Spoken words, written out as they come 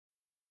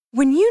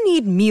When you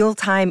need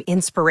mealtime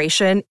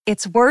inspiration,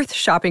 it's worth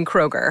shopping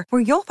Kroger,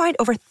 where you'll find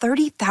over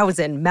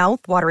 30,000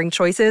 mouth-watering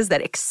choices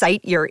that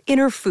excite your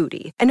inner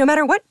foodie. And no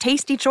matter what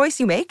tasty choice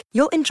you make,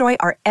 you'll enjoy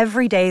our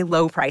everyday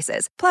low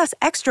prices, plus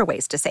extra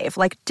ways to save,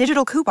 like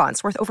digital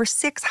coupons worth over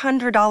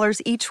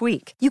 $600 each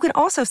week. You can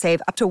also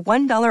save up to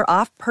 $1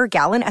 off per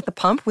gallon at the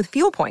pump with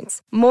fuel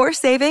points. More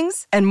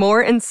savings and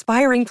more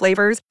inspiring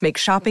flavors make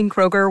shopping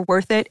Kroger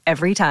worth it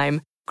every time.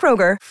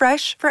 Kroger,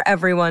 fresh for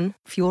everyone.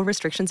 Fuel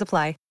restrictions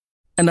apply.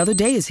 Another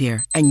day is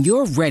here, and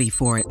you're ready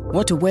for it.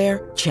 What to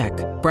wear? Check.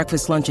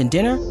 Breakfast, lunch, and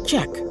dinner?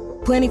 Check.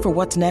 Planning for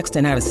what's next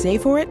and how to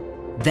save for it?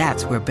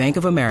 That's where Bank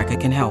of America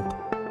can help.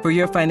 For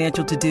your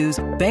financial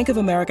to-dos, Bank of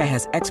America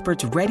has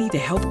experts ready to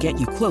help get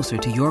you closer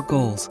to your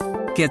goals.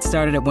 Get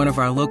started at one of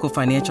our local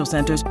financial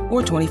centers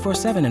or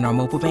 24/7 in our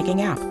mobile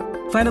banking app.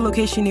 Find a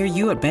location near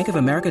you at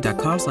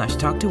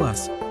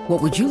bankofamerica.com/talktous.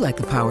 What would you like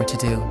the power to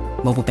do?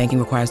 Mobile banking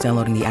requires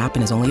downloading the app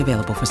and is only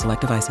available for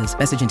select devices.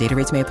 Message and data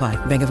rates may apply.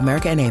 Bank of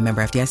America N.A.,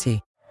 member FDIC.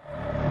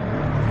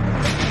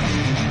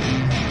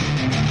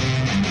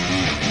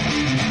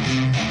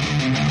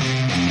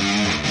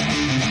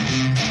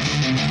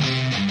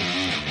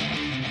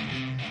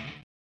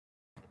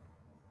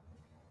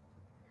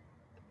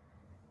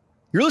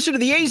 You're listening to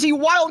the AZ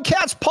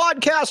Wildcats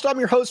Podcast. I'm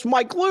your host,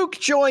 Mike Luke,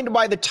 joined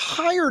by the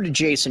tired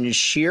Jason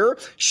Shear.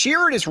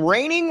 Shear, it is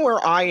raining where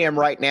I am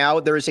right now.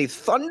 There is a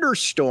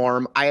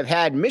thunderstorm. I have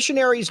had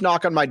missionaries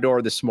knock on my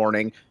door this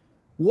morning.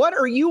 What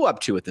are you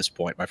up to at this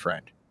point, my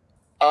friend?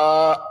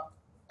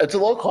 It's a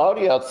little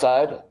cloudy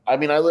outside. I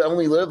mean, I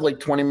only live like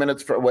 20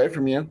 minutes away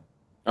from you.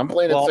 I'm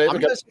playing it safe. I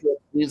got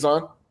these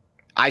on.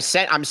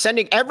 I'm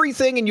sending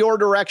everything in your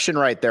direction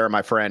right there,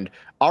 my friend.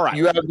 All right.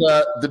 You have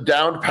the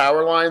downed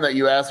power line that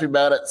you asked me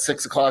about at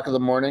 6 o'clock in the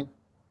morning?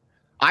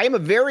 I am a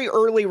very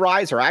early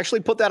riser. I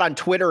actually put that on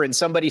Twitter and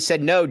somebody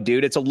said, no,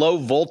 dude, it's a low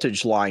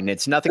voltage line.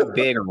 It's nothing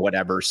big or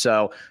whatever.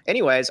 So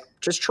anyways,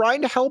 just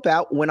trying to help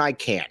out when I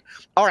can.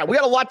 All right. We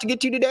got a lot to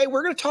get to today.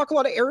 We're going to talk a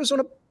lot of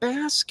Arizona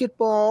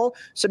basketball,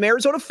 some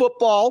Arizona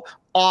football,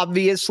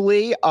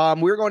 obviously.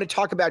 We're going to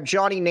talk about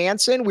Johnny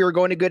Nansen. We were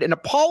going to get an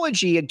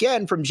apology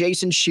again from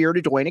Jason Shear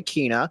to Dwayne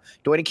Akina.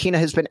 Dwayne Akina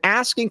has been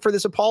asking for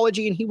this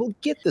apology, and he will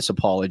get this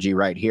apology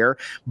right here.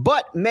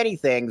 But many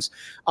things.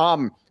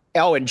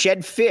 And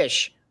Jed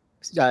Fish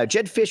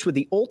with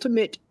the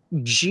ultimate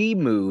G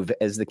move,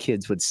 as the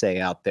kids would say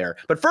out there.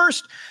 But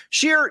first,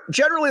 Shear,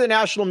 generally the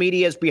national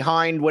media is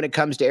behind when it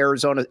comes to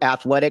Arizona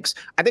athletics.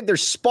 I think they're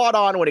spot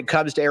on when it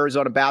comes to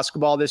Arizona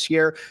basketball this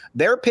year.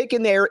 They're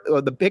picking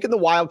the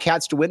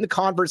Wildcats to win the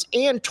conference,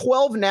 and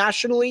 12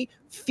 nationally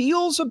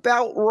feels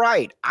about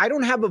right. I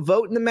don't have a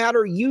vote in the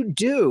matter. You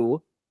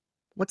do.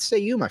 What say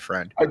you, my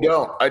friend? I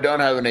don't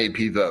have an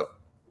AP vote.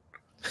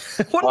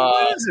 What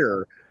a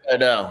loser. I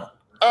know.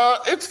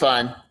 It's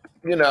fine.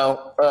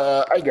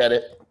 I get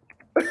it.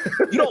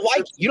 You don't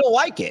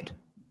like it.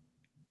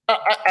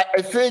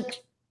 I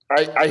think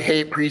I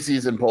hate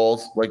preseason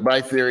polls. Like,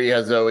 my theory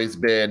has always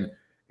been,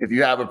 if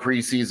you have a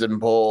preseason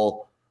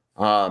poll,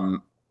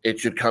 it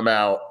should come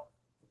out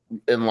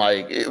in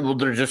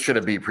there just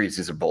shouldn't be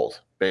preseason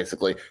polls.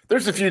 Basically,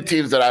 there's a few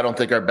teams that I don't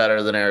think are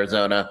better than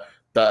Arizona.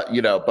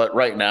 But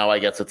right now I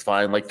guess it's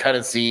fine. Like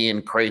Tennessee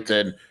and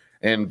Creighton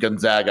and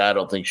Gonzaga, I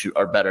don't think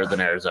are better than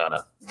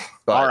Arizona.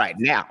 But, all right,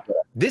 now,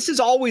 this is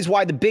always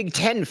why the Big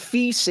Ten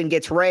feasts and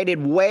gets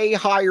rated way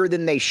higher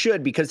than they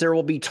should, because there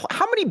will be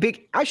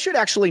I should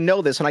actually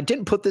know this, and I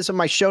didn't put this in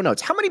my show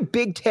notes. How many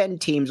Big Ten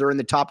teams are in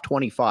the top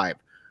 25?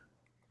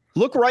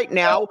 Look right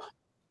now,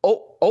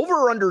 over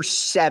or under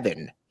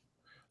 7.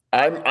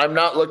 I'm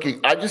not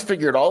looking. I just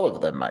figured all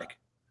of them, Mike.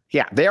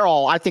 Yeah, they're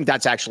all. I think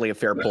that's actually a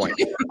fair point.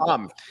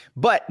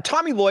 But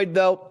Tommy Lloyd,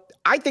 though,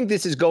 I think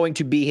this is going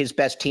to be his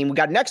best team. We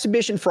got an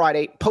exhibition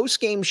Friday,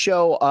 post-game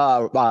show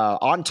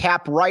on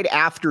tap right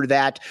after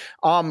that.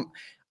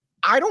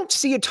 I don't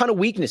see a ton of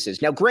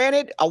weaknesses. Now,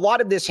 granted, a lot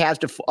of this has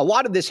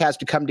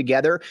to come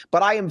together,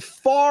 but I am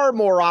far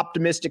more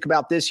optimistic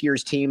about this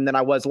year's team than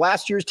I was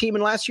last year's team,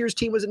 and last year's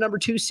team was a number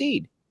 2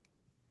 seed.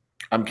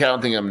 I'm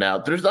counting them now.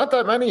 There's not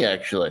that many,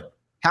 actually.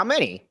 How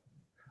many?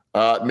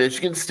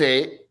 Michigan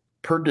State,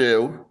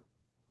 Purdue.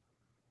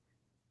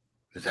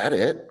 Is that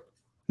it?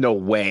 No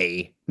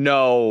way.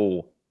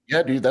 No.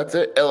 Yeah, dude, that's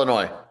it.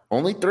 Illinois,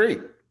 only 3.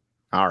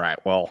 All right.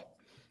 Well,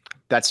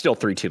 that's still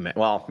 3 too many.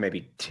 Well,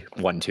 maybe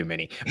 1 too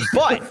many.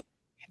 But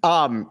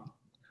all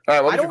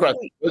right,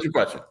 what's your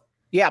question?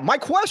 Yeah, my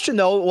question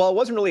though, well, it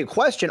wasn't really a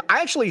question.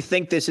 I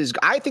think this is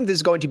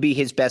going to be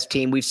his best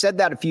team. We've said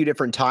that a few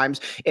different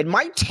times. It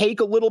might take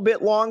a little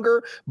bit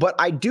longer, but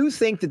I do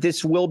think that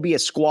this will be a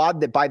squad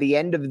that by the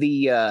end of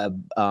the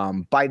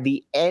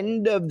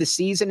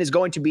season is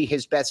going to be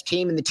his best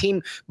team, and the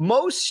team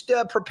most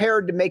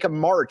prepared to make a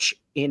march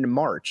in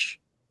March.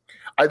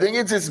 I think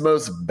it's his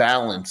most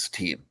balanced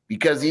team,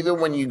 because even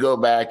when you go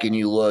back and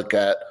you look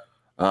at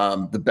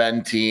the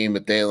Ben team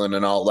with Dalen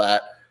and all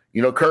that,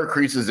 Kirk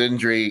Crease's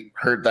injury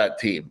hurt that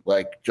team.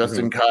 Like,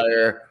 Justin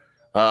Kier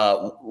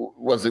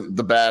wasn't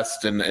the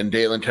best, and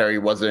Dalen Terry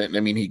wasn't. I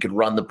mean, he could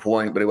run the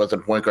point, but he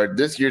wasn't point guard.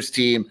 This year's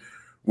team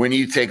when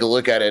you take a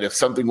look at it, if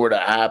something were to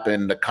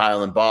happen to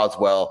Kyle and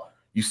Boswell,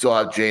 you still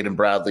have Jaden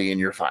Bradley and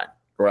you're fine,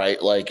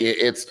 right? Like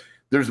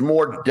there's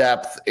more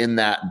depth in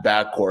that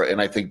backcourt.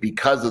 And I think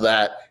because of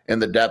that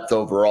and the depth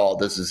overall,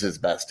 this is his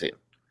best team.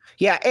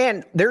 Yeah,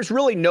 and there's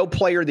really no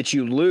player that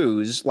you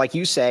lose, like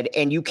you said,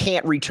 and you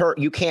can't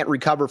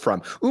recover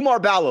from. Umar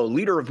Ballo,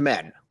 leader of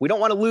men. We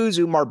don't want to lose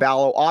Umar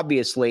Ballo,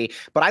 obviously,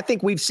 but I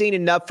think we've seen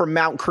enough from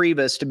Mount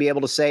Krivas to be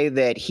able to say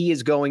that he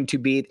is going to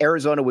be,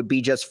 Arizona would be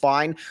just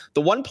fine.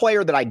 The one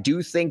player that I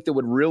do think that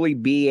would really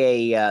be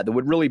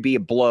a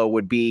blow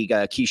would be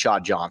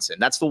Keyshawn Johnson.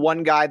 That's the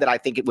one guy that I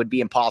think it would be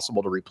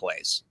impossible to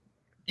replace.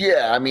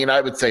 Yeah, I mean,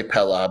 I would say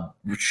Pella.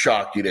 I'm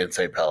shocked you didn't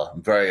say Pella.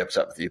 I'm very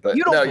upset with you, but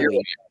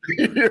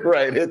you're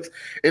right.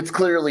 It's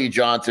clearly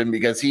Johnson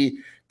because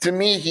to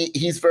me,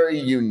 he's very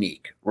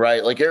unique,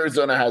 right? Like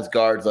Arizona has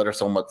guards that are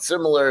somewhat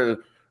similar.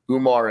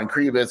 Umar and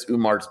Krivas.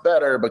 Umar's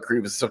better, but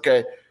Krivas is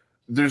okay.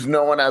 There's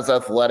no one as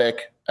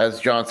athletic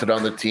as Johnson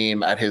on the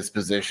team at his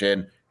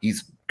position.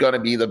 He's going to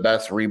be the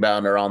best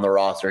rebounder on the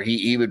roster.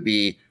 He would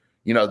be,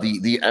 the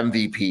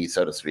MVP,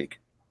 so to speak.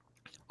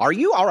 Are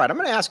you all right? I'm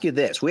going to ask you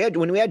this.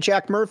 When we had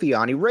Jack Murphy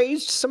on, he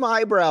raised some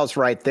eyebrows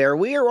right there.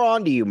 We are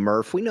on to you,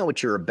 Murph. We know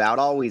what you're about,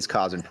 always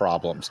causing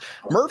problems.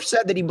 Murph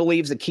said that he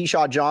believes that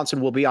Keyshawn Johnson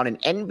will be on an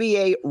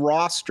NBA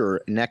roster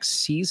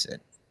next season.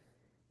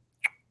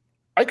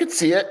 I could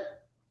see it.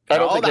 That's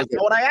not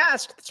what I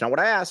asked. That's not what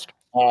I asked.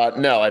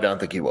 No, I don't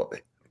think he will be.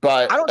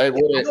 But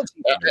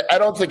I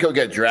don't think he'll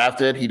get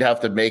drafted. He'd have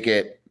to make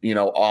it,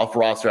 off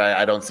roster.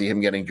 I don't see him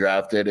getting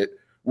drafted. It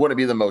wouldn't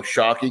be the most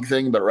shocking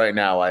thing, but right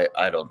now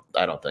I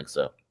don't think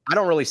so. I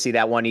don't really see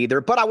that one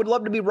either, but I would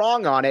love to be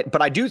wrong on it.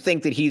 But I do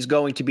think that he's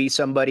going to be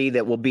somebody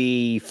that will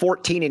be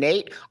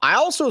 14-8. I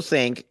also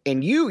think,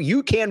 and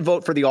you can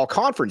vote for the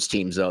all-conference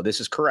teams, though. This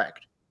is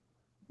correct.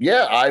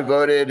 Yeah, I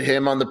voted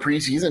him on the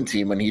preseason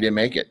team when he didn't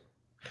make it.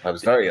 I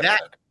was very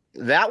upset.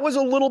 That was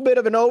a little bit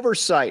of an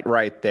oversight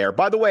right there.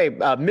 By the way,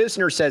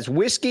 Misner says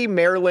Whiskey,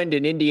 Maryland,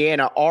 and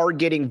Indiana are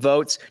getting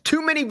votes.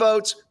 Too many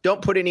votes.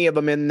 Don't put any of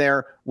them in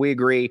there. We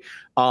agree.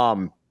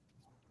 All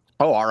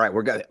right.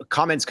 We're got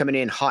comments coming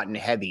in hot and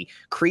heavy.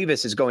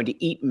 Krivas is going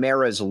to eat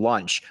Mara's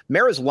lunch.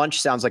 Mara's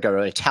lunch sounds like an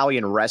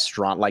Italian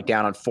restaurant, like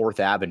down on 4th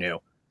Avenue.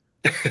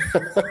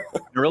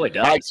 It really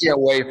does. I can't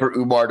wait for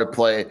Umar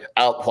to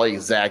outplay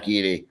Zach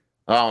Edey.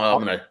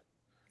 I'm going to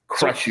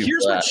crush you.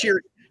 Here's what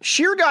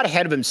Shear got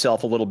ahead of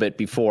himself a little bit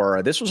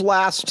before. This was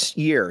last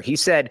year. He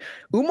said,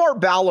 Umar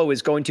Ballo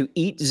is going to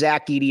eat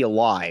Zach Edey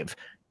alive.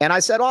 And I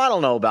said, I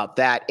don't know about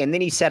that. And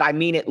then he said, I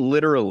mean it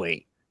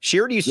literally.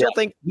 Shear, do you still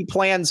think he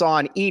plans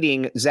on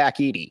eating Zach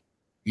Edey?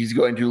 He's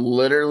going to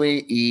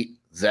literally eat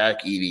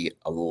Zach Edey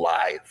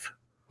alive.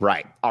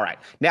 Right. All right.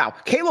 Now,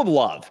 Caleb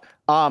Love.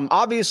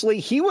 Obviously,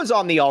 he was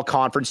on the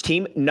all-conference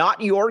team. Not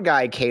your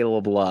guy,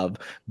 Caleb Love.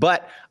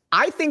 But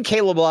I think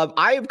Caleb Love,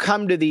 I have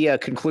come to the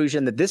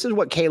conclusion that this is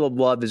what Caleb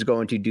Love is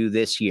going to do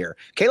this year.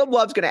 Caleb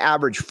Love's going to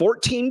average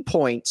 14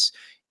 points,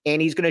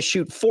 and he's going to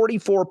shoot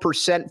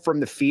 44% from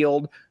the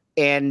field.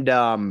 And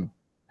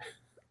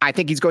I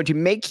think he's going to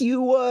make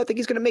you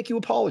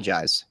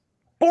apologize.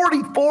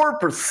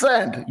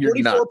 44%. You're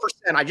 44%. not.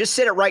 I just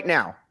said it right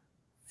now.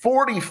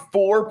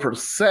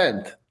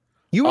 44%.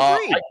 You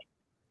agree?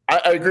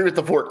 I agree with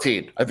the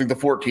 14. I think the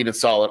 14 is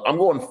solid. I'm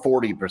going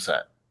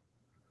 40%.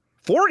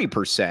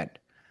 40%.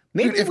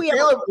 Maybe if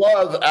Caleb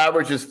Love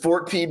averages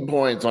 14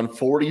 points on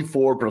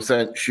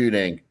 44%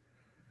 shooting,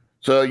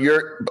 so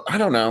I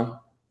don't know.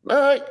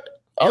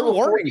 You're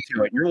warming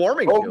to it. You're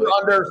warming to it.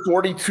 Under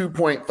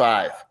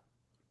 42.5.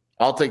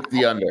 I'll take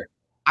the under.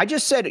 I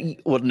just said,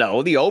 well,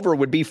 no, the over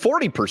would be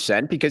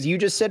 40% because you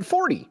just said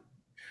 40.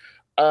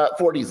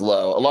 40's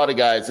low. A lot of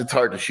guys, it's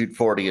hard to shoot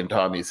 40 in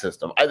Tommy's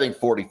system. I think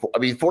 44. I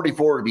mean,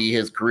 44 would be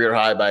his career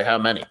high by how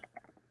many?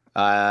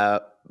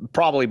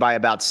 Probably by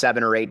about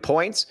 7 or 8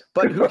 points,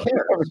 but who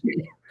cares?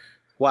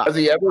 Wow. Has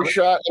he ever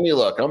shot? Let me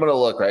look. I'm going to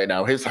look right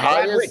now. His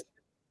highest.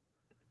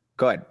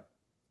 Go ahead.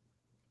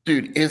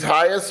 Dude, his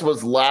highest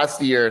was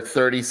last year,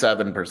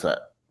 37%.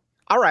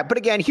 All right. But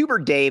again,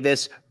 Hubert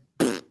Davis,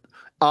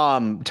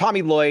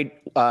 Tommy Lloyd,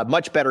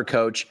 much better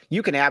coach.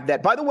 You can have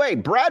that. By the way,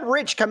 Brad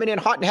Rich coming in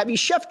hot and heavy.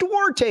 Chef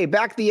Duarte,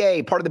 Back the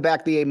A, part of the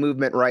Back the A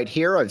movement right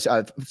here, a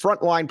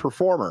frontline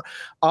performer.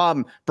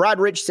 Brad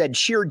Rich said,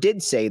 Shear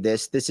did say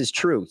this. This is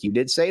true. You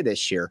did say this,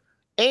 Shear.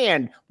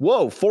 And,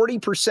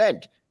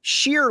 40%.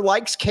 Shear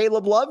likes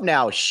Caleb Love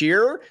now.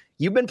 Shear,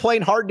 you've been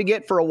playing hard to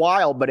get for a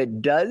while, but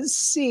it does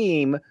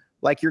seem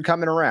like you're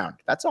coming around.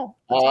 That's all.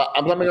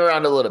 I'm coming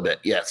around a little bit,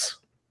 yes.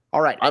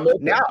 All right. I'm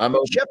open. Now,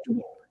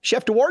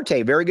 Chef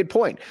Duarte, very good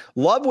point.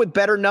 Love with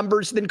better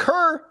numbers than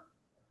Kerr.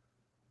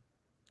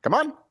 Come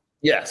on.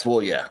 Yes,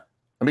 well, yeah.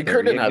 I mean,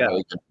 Kerr didn't have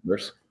very good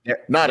numbers.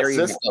 Not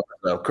assists,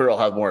 though. Kerr will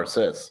have more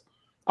assists.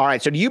 All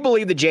right, so do you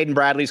believe that Jaden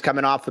Bradley's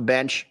coming off the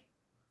bench?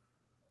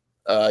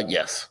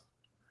 Yes.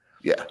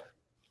 Yeah.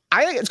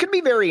 It's going to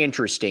be very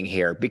interesting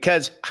here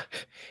because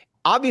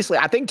obviously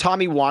I think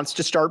Tommy wants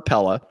to start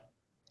Pella.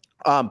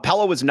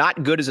 Pella was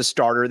not good as a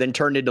starter, then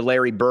turned into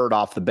Larry Bird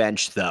off the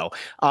bench, though.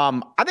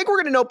 I think we're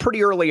going to know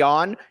pretty early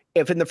on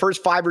if in the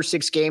first 5 or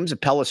 6 games,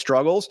 if Pella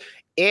struggles,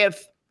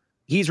 if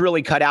he's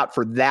really cut out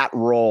for that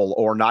role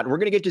or not. We're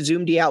going to get to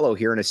Zoom Diallo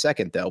here in a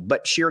second, though.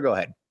 But Sheer, go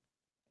ahead.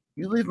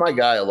 You leave my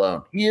guy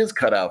alone. He is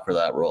cut out for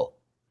that role.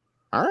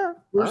 All right.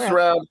 First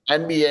round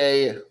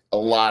NBA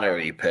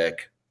lottery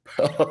pick.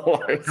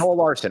 Noah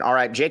Larson. All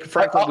right, Jacob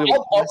Franklin.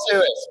 I'll say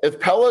this. If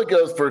Pella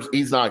goes first,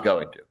 he's not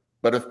going to.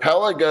 But if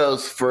Pella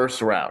goes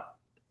first round,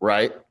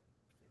 right,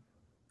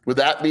 would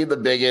that be the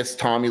biggest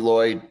Tommy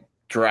Lloyd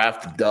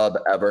draft dub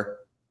ever?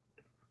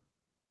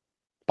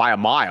 By a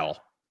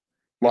mile.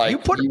 Like,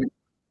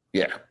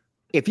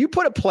 if you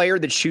put a player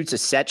that shoots a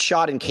set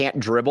shot and can't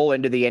dribble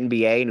into the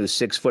NBA and who's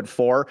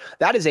 6'4",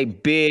 that is a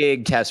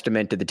big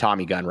testament to the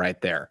Tommy gun right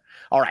there.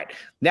 All right.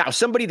 Now,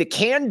 somebody that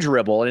can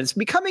dribble, and it's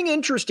becoming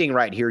interesting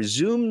right here,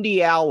 Zoom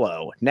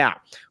Diallo. Now,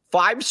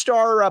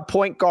 5-star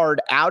point guard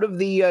out of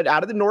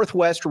the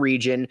Northwest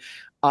region.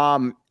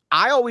 I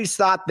always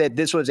thought that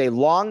this was a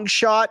long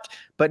shot,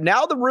 but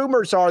now the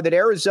rumors are that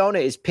Arizona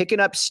is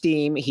picking up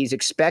steam. He's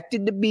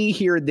expected to be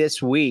here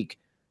this week.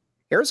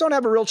 Arizona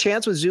have a real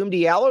chance with Zoom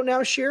Diallo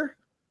now, Sheer?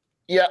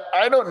 Yeah,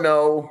 I don't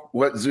know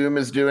what Zoom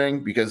is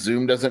doing because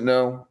Zoom doesn't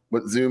know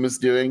what Zoom is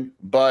doing.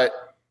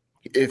 But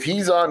if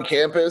he's on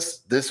campus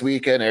this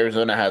weekend,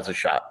 Arizona has a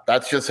shot.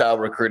 That's just how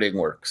recruiting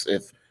works.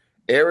 If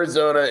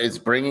Arizona is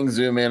bringing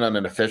Zoom in on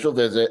an official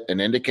visit and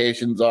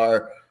indications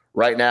are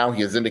right now,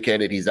 he has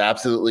indicated he's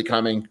absolutely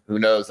coming. Who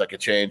knows? That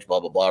could change, blah,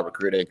 blah, blah,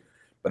 recruiting.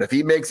 But if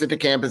he makes it to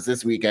campus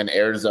this weekend,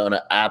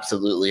 Arizona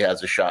absolutely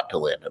has a shot to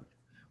land him.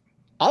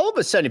 All of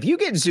a sudden, if you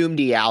get Zoom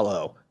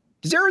Diallo,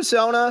 does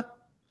Arizona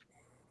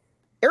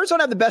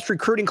have the best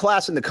recruiting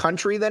class in the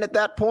country then at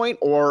that point?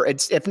 Or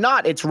if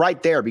not, it's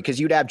right there because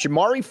you'd have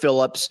Jamari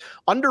Phillips,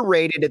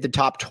 underrated at the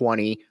top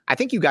 20. I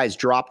think you guys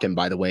dropped him,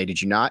 by the way.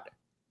 Did you not?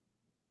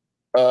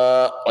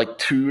 Like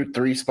 2 or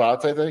 3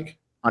 spots, I think.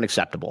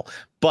 Unacceptable.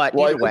 But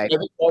either way. I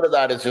think part of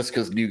that is just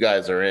because new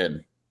guys are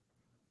in.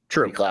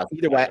 True.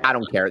 Either way, I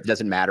don't care. It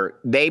doesn't matter.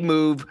 They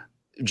move.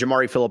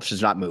 Jamari Phillips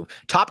does not move.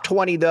 Top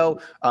 20,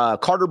 though,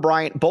 Carter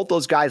Bryant, both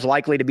those guys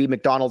likely to be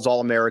McDonald's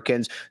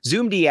All-Americans.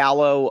 Zoom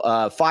Diallo,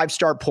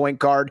 5-star point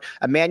guard.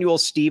 Emmanuel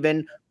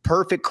Stephen,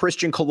 perfect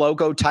Christian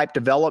Coloco type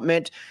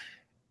development.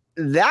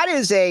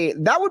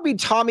 That would be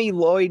Tommy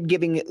Lloyd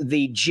giving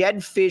the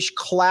Jedfish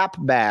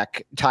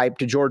clapback type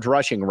to George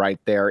Rushing right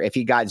there if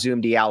he got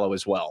Zoom Diallo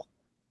as well.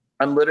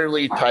 I'm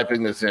literally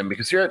typing this in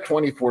because here at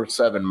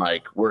 24/7,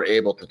 Mike, we're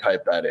able to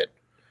type that in.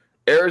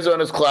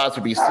 Arizona's class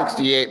would be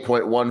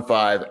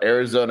 68.15.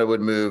 Arizona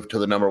would move to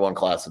the number 1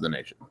 class in the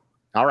nation.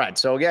 All right.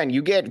 So again,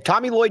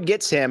 Tommy Lloyd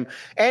gets him.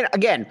 And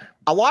again,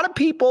 a lot of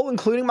people,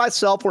 including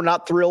myself, were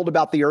not thrilled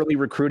about the early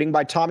recruiting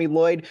by Tommy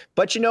Lloyd.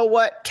 But you know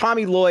what?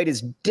 Tommy Lloyd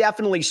is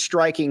definitely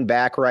striking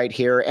back right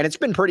here. And it's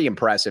been pretty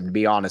impressive, to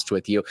be honest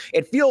with you.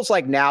 It feels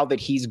like now that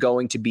he's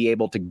going to be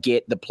able to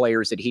get the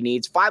players that he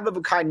needs.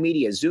 5-of-a-kind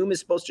media. Zoom is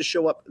supposed to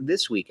show up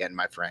this weekend,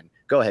 my friend.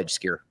 Go ahead,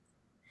 Skier.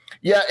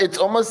 Yeah, it's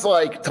almost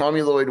like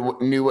Tommy Lloyd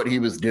knew what he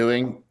was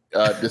doing,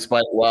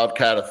 despite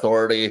Wildcat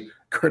Authority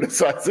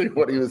criticizing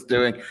what he was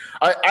doing.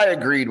 I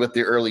agreed with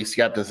the early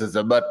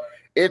skepticism, but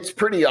it's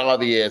pretty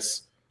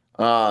obvious.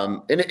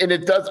 And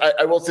it does,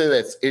 I will say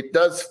this, it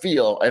does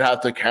feel, I'd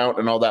have to count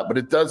and all that, but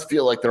it does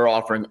feel like they're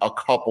offering a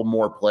couple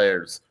more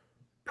players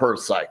per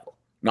cycle.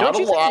 Not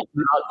a lot,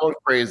 not going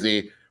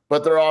crazy,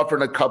 but they're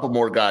offering a couple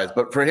more guys.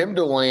 But for him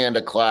to land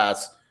a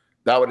class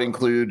that would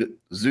include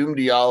Zoom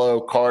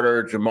Diallo,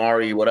 Carter,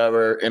 Jamari,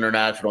 whatever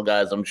international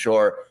guys, I'm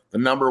sure the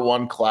number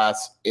 1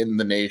 class in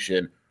the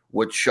nation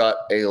would shut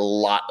a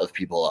lot of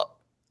people up.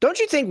 Don't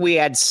you think we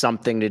had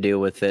something to do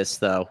with this,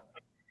 though?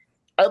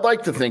 I'd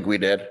like to think we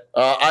did.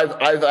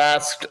 I've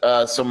asked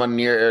someone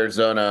near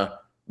Arizona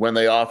when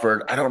they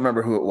offered, I don't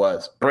remember who it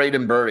was,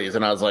 Braden Burries,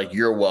 and I was like,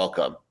 "You're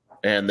welcome,"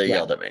 and they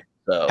yelled at me.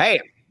 So hey,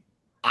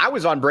 I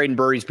was on Braden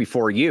Burries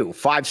before you,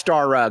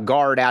 5-star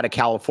guard out of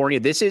California.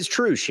 This is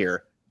true,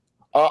 Sheer.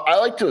 I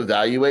like to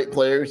evaluate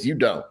players. You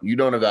don't. You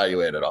don't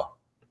evaluate at all.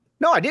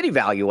 No, I did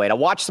evaluate. I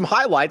watched some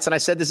highlights, and I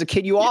said, "There's a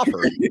kid you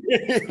offer."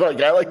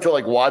 I like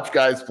to watch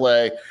guys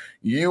play.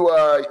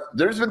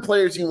 There's been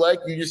players you like.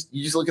 You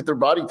just look at their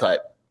body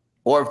type,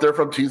 or if they're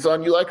from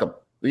Tucson, you like them.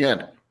 The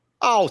end.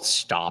 Oh,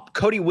 stop.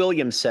 Cody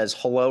Williams says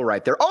hello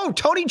right there. Oh,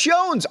 Tony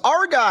Jones,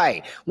 our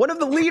guy, one of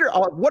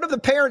the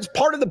parents,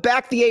 part of the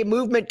Back the A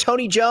movement,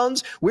 Tony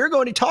Jones. We're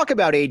going to talk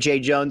about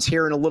AJ Jones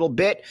here in a little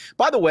bit.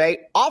 By the way,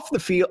 off the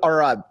field,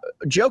 or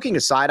joking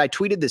aside, I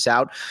tweeted this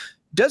out.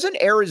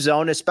 Doesn't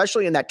Arizona,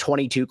 especially in that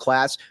 22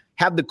 class,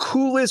 have the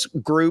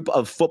coolest group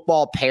of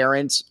football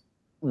parents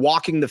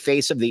walking the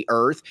face of the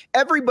earth?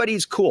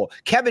 Everybody's cool.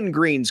 Kevin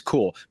Green's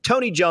cool.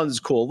 Tony Jones is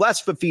cool.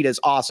 Les Fafita's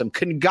awesome.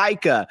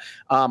 Kangaika.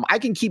 I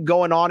can keep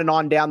going on and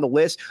on down the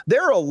list.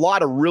 There are a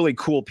lot of really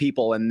cool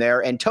people in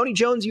there, and Tony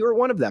Jones, you are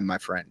one of them, my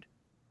friend.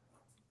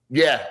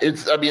 Yeah,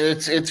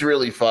 it's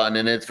really fun,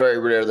 and it's very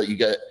rare that you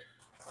get,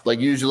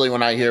 usually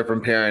when I hear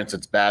from parents,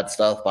 it's bad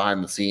stuff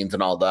behind the scenes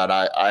and all that.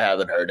 I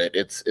haven't heard it.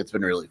 It's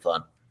been really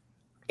fun.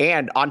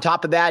 And on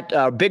top of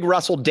that, big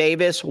Russell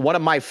Davis, one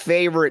of my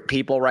favorite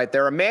people right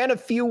there. A man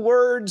of few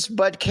words,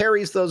 but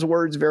carries those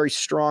words very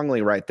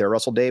strongly right there.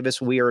 Russell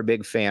Davis, we are a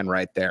big fan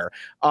right there.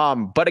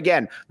 But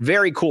again,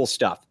 very cool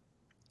stuff.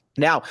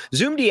 Now,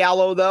 Zoom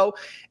Diallo, though,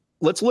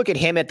 let's look at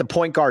him at the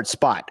point guard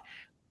spot.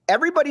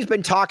 Everybody's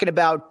been talking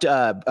about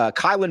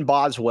Kylan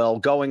Boswell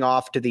going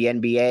off to the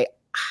NBA.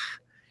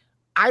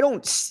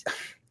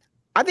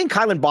 I think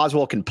Kylan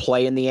Boswell can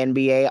play in the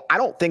NBA. I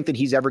don't think that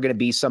he's ever going to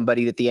be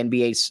somebody that the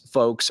NBA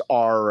folks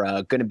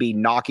are going to be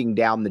knocking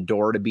down the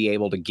door to be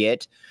able to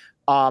get.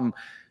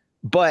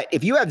 But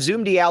if you have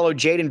Zoom Diallo,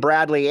 Jaden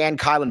Bradley, and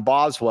Kylan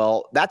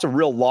Boswell, that's a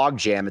real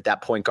logjam at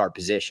that point guard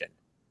position.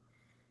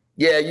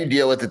 Yeah, you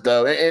deal with it,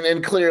 though.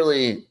 And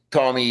clearly,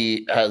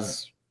 Tommy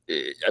has –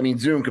 I mean,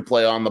 Zoom could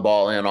play on the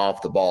ball and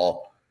off the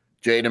ball.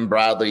 Jaden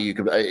Bradley,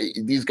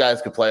 these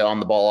guys could play on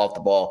the ball, off the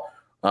ball.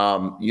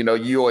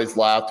 You always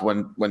laughed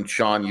when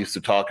Sean used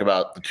to talk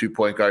about the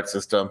 2-point guard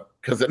system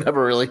because it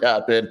never really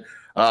happened.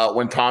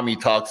 When Tommy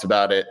talks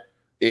about it,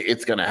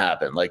 it's going to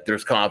happen. Like,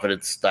 there's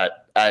confidence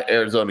that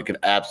Arizona can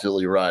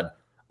absolutely run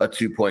a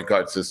 2-point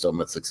guard system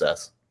with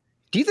success.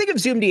 Do you think if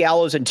Zoom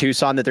Diallo's in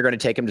Tucson that they're going to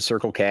take him to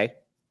Circle K?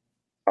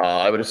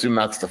 I would assume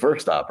that's the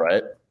first stop,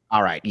 right?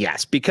 All right.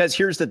 Yes. Because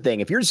here's the thing.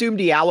 If you're Zoom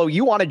Diallo,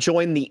 you want to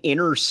join the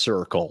Inner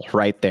Circle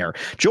right there.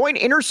 Join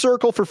Inner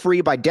Circle for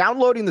free by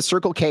downloading the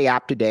Circle K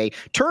app today.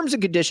 Terms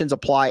and conditions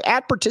apply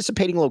at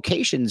participating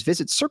locations.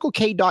 Visit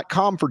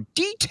circlek.com for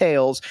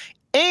details.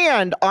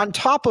 And on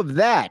top of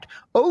that,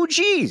 oh,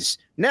 geez.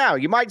 Now,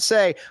 you might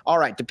say, all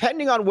right,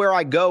 depending on where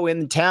I go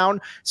in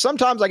town,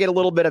 sometimes I get a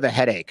little bit of a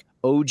headache.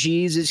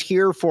 OG's is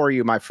here for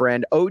you, my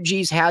friend.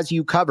 OG's has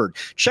you covered.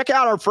 Check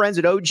out our friends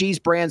at OG's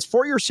Brands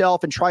for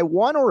yourself and try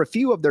one or a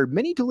few of their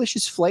many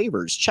delicious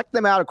flavors. Check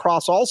them out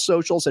across all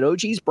socials at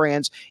OG's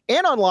Brands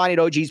and online at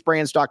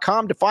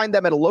ogsbrands.com to find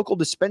them at a local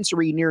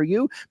dispensary near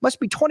you.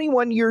 Must be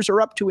 21 years or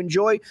up to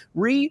enjoy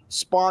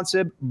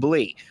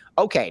responsibly.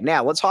 Okay,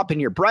 now let's hop in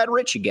here. Brad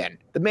Rich again,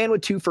 the man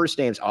with 2 first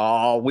names.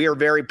 Oh, we are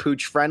very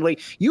pooch friendly.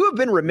 You have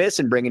been remiss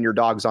in bringing your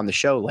dogs on the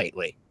show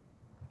lately.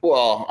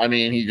 Well, I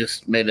mean, he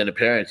just made an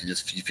appearance.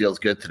 He feels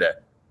good today.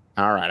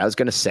 All right. I was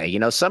going to say,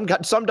 some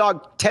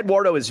dog, Ted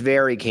Wardo is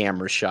very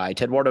camera shy.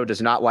 Ted Wardo does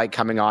not like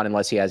coming on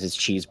unless he has his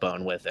cheese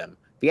bone with him.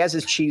 If he has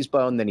his cheese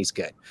bone, then he's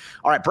good.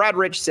 All right. Brad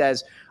Rich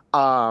says,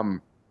 I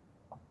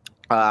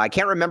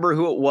can't remember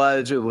who it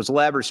was. It was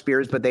Lev or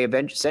Spears, but they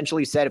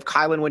essentially said if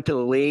Kylan went to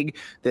the league,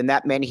 then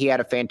that meant he had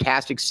a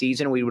fantastic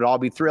season. We would all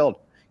be thrilled.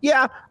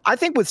 Yeah. I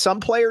think with some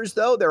players,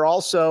 though, they're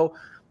also,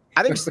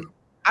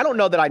 I don't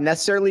know that I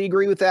necessarily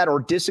agree with that or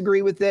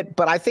disagree with it,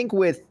 but I think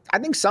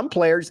some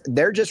players,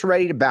 they're just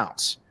ready to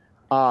bounce.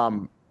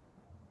 That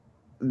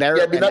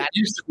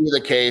used to be the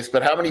case,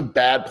 but how many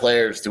bad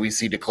players do we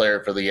see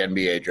declare for the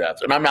NBA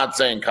draft? And I'm not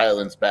saying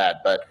Kylan's bad,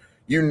 but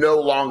you no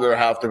longer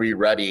have to be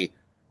ready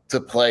to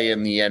play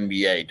in the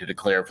NBA to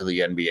declare for the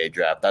NBA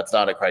draft. That's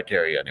not a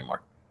criteria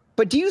anymore.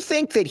 But do you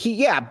think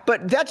that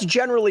but that's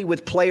generally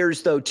with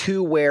players, though,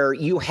 too, where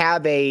you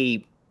have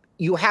a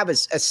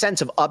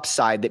sense of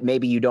upside that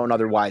maybe you don't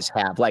otherwise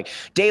have, like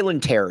Dalen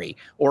Terry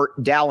or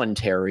Dallin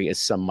Terry, as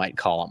some might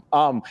call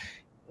him.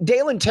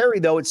 Dalen Terry,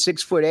 though, at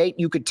 6'8",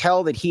 you could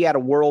tell that he had a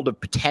world of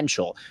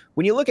potential.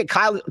 When you look at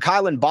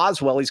Kylan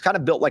Boswell, he's kind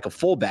of built like a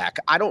fullback.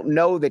 I don't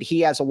know that he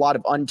has a lot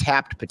of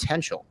untapped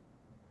potential.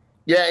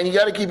 Yeah, and you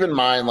got to keep in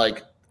mind,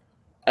 like,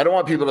 I don't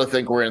want people to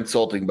think we're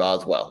insulting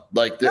Boswell.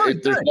 Like,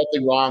 there's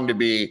nothing wrong to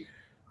be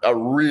a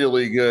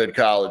really good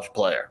college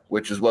player,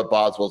 which is what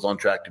Boswell's on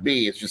track to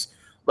be. It's just,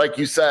 like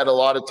you said, a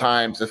lot of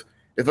times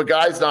if a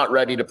guy's not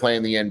ready to play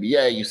in the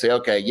NBA, you say,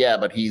 okay, yeah,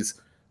 but he's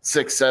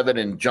 6'7"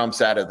 and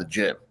jumps out of the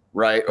gym,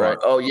 right? Or,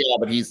 oh, yeah,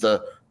 but he's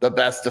the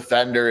best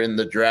defender in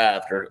the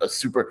draft or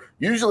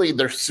usually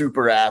they're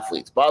super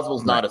athletes.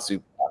 Boswell's not a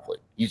super athlete.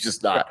 He's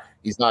just not. Right.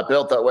 He's not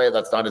built that way.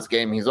 That's not his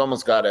game. He's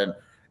almost got an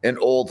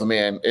old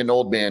man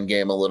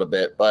game a little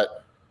bit.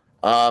 But,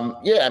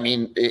 I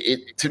mean,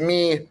 to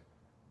me,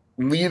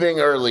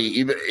 leaving early,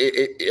 even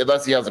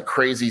unless he has a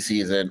crazy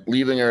season,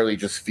 leaving early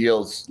just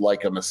feels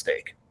like a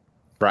mistake.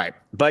 Right.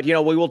 But, we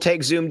will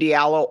take Zoom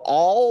Diallo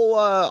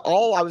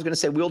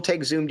we'll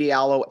take Zoom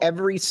Diallo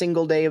every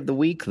single day of the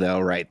week, though,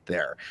 right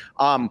there.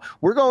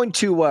 We're going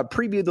to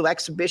preview the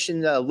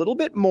exhibition a little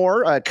bit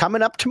more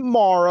coming up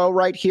tomorrow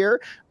right here.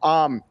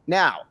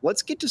 Now,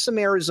 let's get to some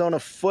Arizona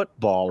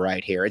football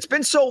right here. It's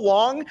been so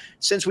long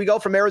since we go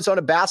from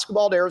Arizona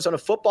basketball to Arizona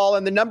football,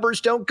 and the numbers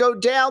don't go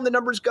down, the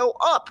numbers go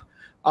up.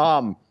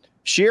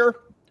 Sheer,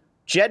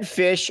 Jedd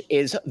Fisch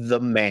is the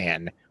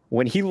man.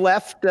 When he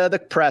left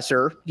the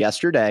presser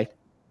yesterday,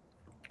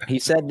 he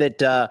said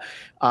that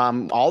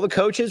all the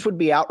coaches would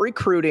be out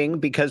recruiting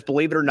because,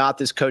 believe it or not,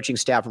 this coaching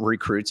staff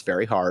recruits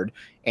very hard.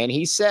 And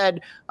he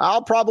said,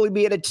 I'll probably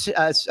be at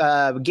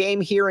a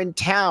game here in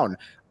town,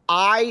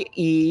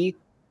 i.e.,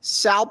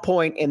 Sal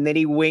Point, and then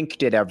he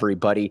winked at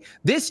everybody.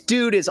 This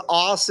dude is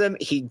awesome.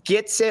 He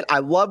gets it. I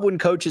love when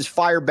coaches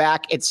fire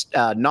back. It's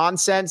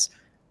nonsense.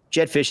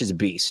 Jedd Fisch is a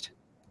beast.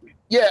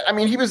 Yeah, I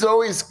mean, he was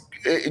always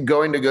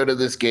going to go to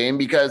this game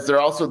because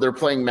they're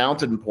playing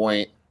Mountain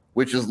Point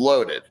which is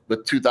loaded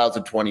with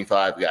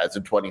 2025 guys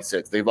and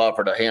 26. They've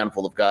offered a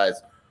handful of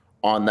guys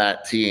on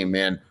that team,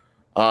 and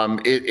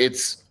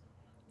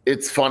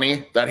it's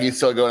funny that he's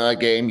still going to that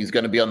game. He's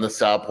going to be on the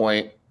South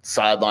Point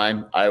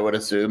sideline, I would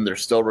assume. They're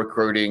still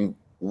recruiting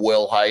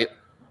Will Height,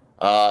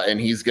 and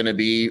he's going to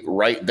be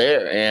right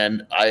there.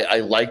 And I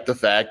like the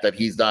fact that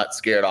he's not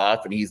scared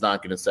off, and he's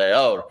not going to say,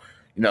 oh,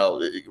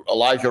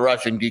 Elijah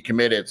Rushing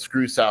decommitted,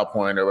 screw South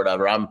Point or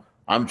whatever.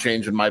 I'm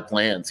changing my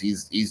plans.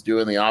 He's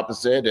doing the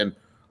opposite, and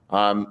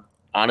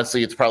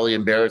honestly, it's probably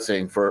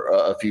embarrassing for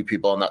a few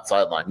people on that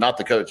sideline, not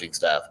the coaching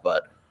staff,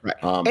 but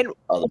right.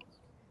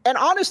 And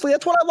honestly,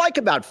 that's what I like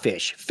about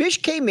Fish.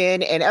 Fish came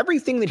in, and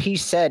everything that he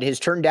said has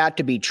turned out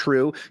to be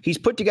true. He's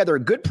put together a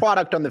good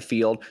product on the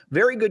field.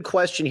 Very good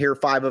question here,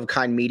 Five of a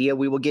Kind Media,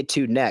 we will get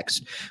to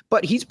next.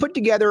 But he's put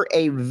together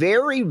a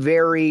very,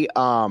 very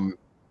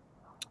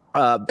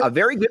a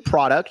very good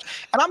product.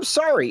 And I'm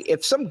sorry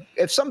if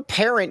some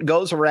parent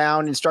goes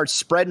around and starts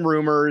spreading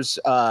rumors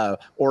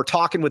or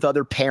talking with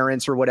other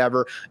parents or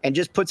whatever and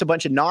just puts a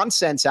bunch of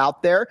nonsense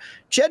out there.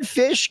 Jedd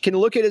Fisch can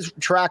look at his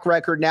track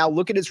record now,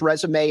 look at his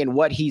resume and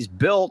what he's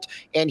built,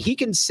 and he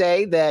can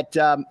say that,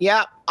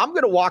 I'm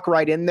going to walk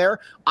right in there.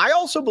 I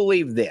also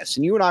believe this,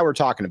 and you and I were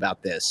talking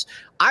about this.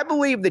 I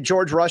believe that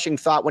George Rushing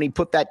thought when he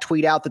put that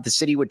tweet out that the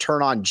city would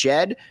turn on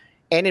Jedd,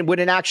 and when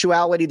in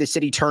actuality the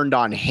city turned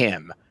on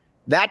him.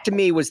 That, to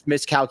me, was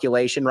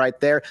miscalculation right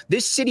there.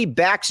 This city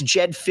backs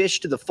Jedd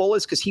Fisch to the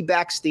fullest because he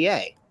backs the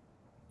A.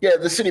 Yeah,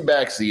 the city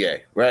backs the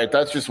A, right?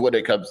 That's just what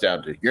it comes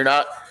down to. You're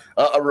not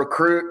a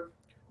recruit.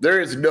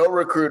 There is no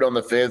recruit on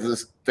the face of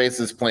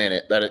this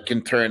planet that it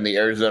can turn the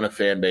Arizona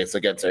fan base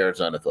against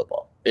Arizona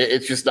football.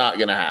 It's just not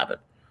going to happen.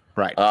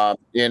 Right.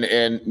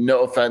 And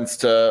no offense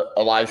to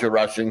Elijah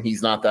Rushing.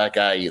 He's not that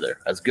guy either.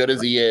 As good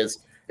as he is,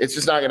 it's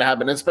just not going to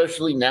happen,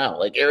 especially now.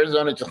 Like,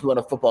 Arizona just won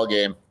a football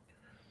game.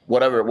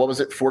 Whatever, what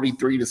was it,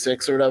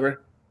 43-6 or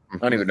whatever? I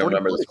don't even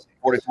remember this.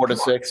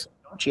 44-6.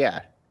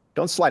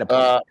 Don't slide a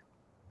point.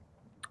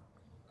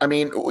 I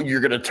mean,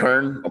 you're going to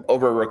turn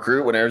over a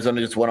recruit when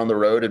Arizona just went on the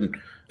road and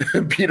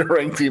beat a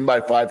ranked team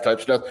by 5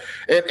 touchdowns.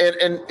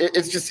 And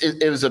it's just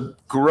it was a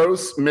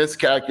gross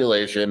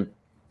miscalculation,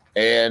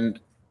 and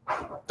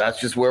that's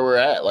just where we're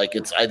at. Like,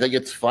 I think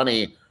it's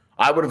funny.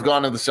 I would have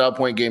gone to the South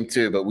Point game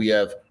too, but we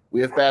have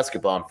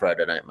basketball on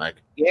Friday night, Mike.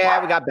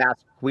 Yeah,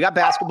 we got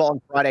basketball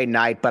on Friday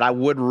night, but I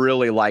would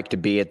really like to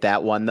be at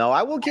that one, though.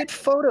 I will get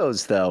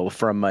photos, though,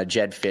 from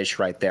Jedd Fisch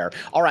right there.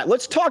 All right,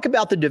 let's talk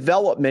about the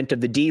development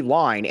of the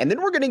D-line, and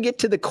then we're going to get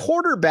to the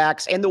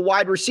quarterbacks and the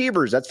wide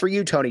receivers. That's for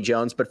you, Tony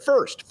Jones. But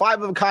first,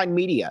 Five of a Kind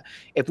Media.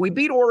 If we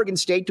beat Oregon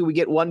State, do we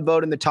get one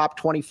vote in the top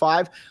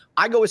 25?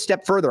 I go a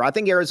step further. I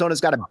think Arizona's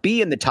got to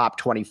be in the top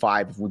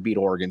 25 if we beat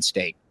Oregon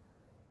State.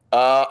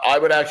 I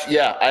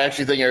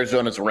actually think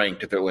Arizona's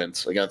ranked if it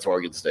wins against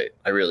Oregon State.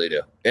 I really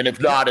do. And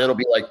if not, it'll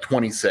be like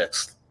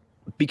 26th.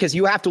 Because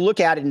you have to look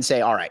at it and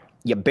say, all right,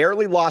 you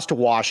barely lost to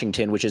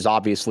Washington, which is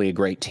obviously a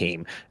great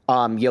team.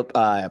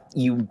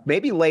 You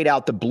maybe laid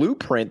out the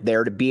blueprint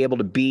there to be able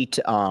to beat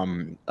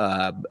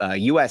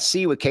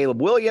USC with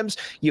Caleb Williams.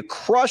 You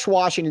crush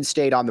Washington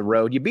State on the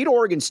road. You beat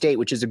Oregon State,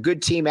 which is a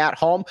good team at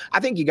home. I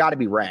think you got to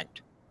be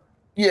ranked.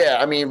 Yeah,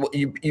 I mean,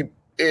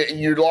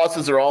 your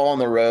losses are all on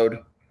the road.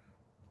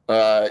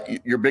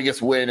 Your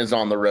biggest win is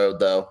on the road,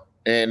 though.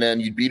 And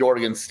then you beat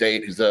Oregon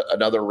State, who's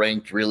another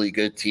ranked, really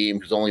good team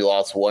who's only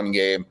lost one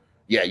game.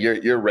 Yeah,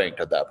 you're ranked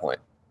at that point.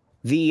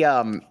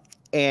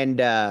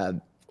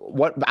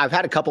 What I've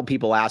had a couple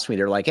people ask me,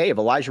 they're like, hey, if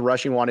Elijah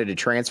Rushing wanted to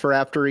transfer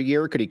after a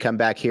year, could he come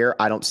back here?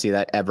 I don't see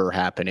that ever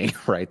happening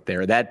right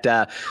there.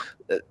 That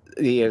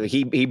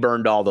he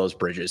burned all those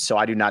bridges, so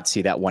I do not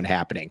see that one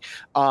happening.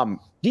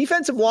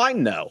 Defensive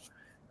line, though.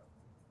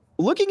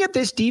 Looking at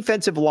this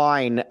defensive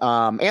line,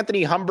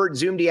 Anthony Humbert,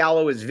 Zoom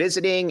Diallo is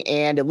visiting,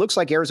 and it looks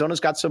like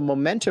Arizona's got some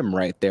momentum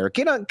right there.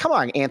 Come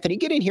on, Anthony,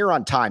 get in here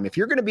on time. If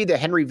you're going to be the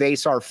Henry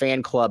Vasar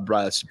fan club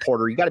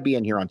supporter, you got to be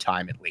in here on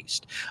time at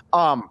least.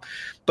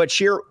 But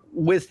Sheer,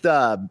 with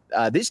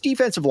this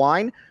defensive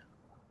line,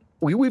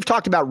 we've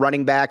talked about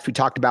running backs, we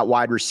talked about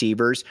wide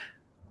receivers.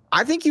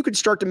 I think you could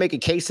start to make a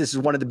case this is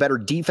one of the better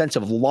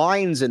defensive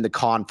lines in the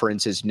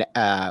conference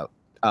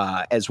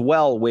as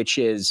well, which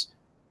is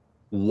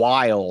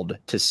wild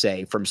to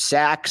say. From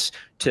sacks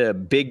to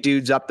big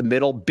dudes up the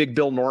middle, Big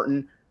Bill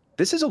Norton.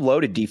 This is a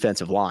loaded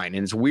defensive line,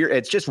 and it's weird.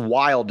 It's just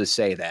wild to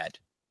say that.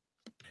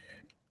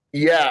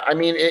 Yeah, I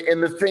mean,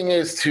 and the thing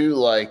is too,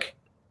 like,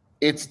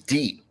 it's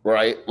deep,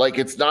 right? Like,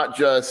 it's not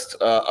just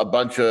a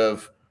bunch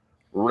of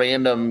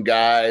random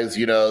guys,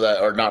 that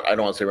are not. I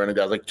don't want to say random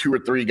guys, like 2 or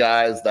 3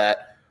 guys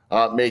that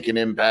make an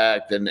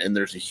impact, and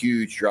there's a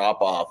huge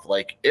drop off.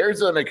 Like,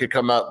 Arizona could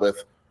come up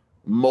with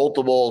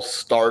multiple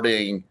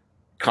starting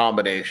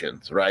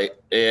combinations, right?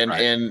 And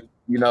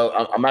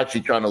I'm actually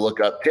trying to look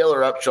up.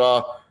 Taylor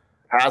Upshaw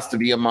has to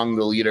be among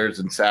the leaders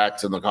in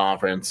sacks in the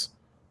conference.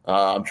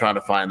 I'm trying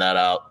to find that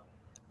out.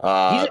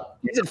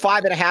 He's at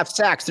 5.5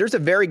 sacks. There's a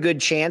very good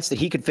chance that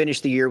he could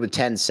finish the year with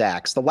 10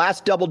 sacks. The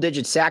last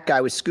double-digit sack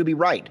guy was Scooby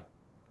Wright.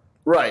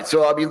 Right.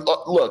 So I mean,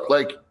 look,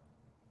 like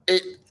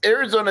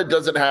Arizona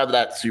doesn't have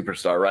that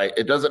superstar, right?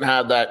 It doesn't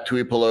have that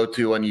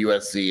Tuipulotu on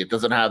USC. It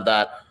doesn't have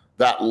that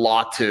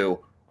Latu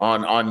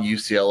on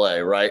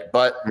UCLA, right?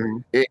 But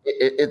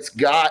it's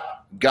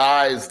got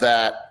guys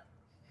that,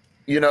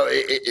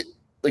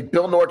 like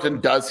Bill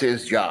Norton does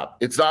his job.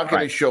 It's not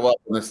going to show up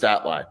in the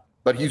stat line,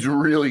 but he's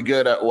really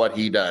good at what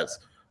he does.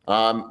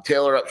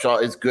 Taylor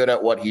Upshaw is good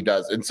at what he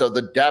does. And so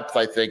the depth,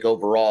 I think,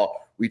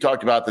 overall, we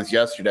talked about this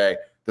yesterday,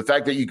 the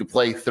fact that you could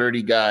play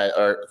 30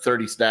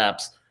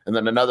 snaps and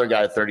then another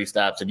guy 30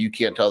 snaps and you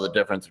can't tell the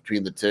difference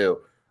between the two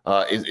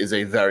is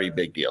a very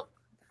big deal.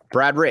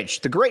 Brad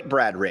Rich, the great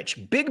Brad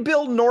Rich. Big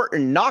Bill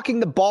Norton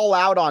knocking the ball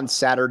out on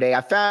Saturday.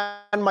 I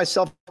found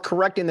myself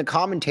correcting the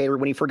commentator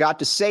when he forgot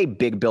to say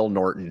Big Bill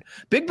Norton.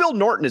 Big Bill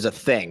Norton is a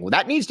thing.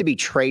 That needs to be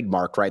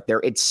trademarked right there.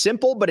 It's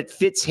simple, but it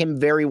fits him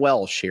very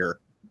well, Sheer.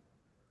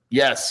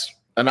 Yes,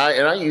 and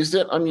I used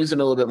it. I'm using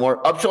it a little bit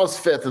more. Upshaw's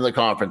 5th in the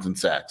conference in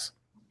sacks.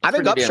 I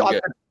think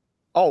Upshaw.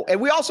 Oh,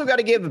 and we also got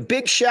to give a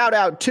big shout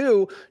out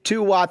to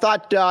I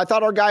thought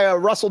our guy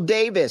Russell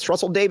Davis.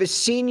 Russell Davis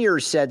Sr.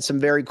 said some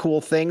very cool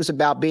things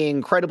about being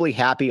incredibly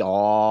happy.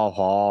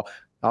 Hop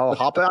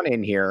on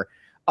in here.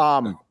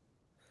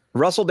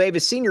 Russell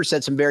Davis Sr.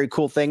 said some very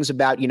cool things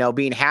about,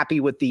 being happy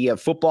with the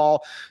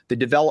football, the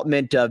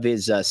development of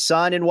his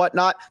son and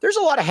whatnot. There's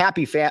a lot of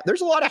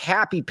there's a lot of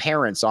happy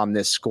parents on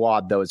this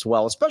squad though as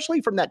well,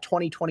 especially from that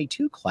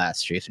 2022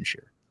 class, Jason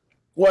Shearer.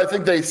 Well, I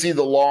think they see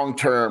the long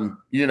term,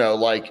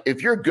 like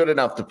if you're good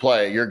enough to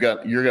play, you're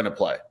going to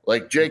play.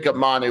 Like Jacob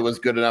Manu was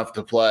good enough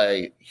to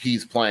play.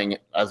 He's playing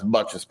as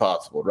much as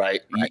possible.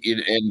 Right.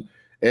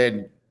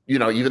 And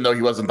even though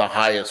he wasn't the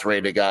highest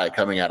rated guy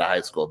coming out of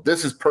high school,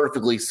 this is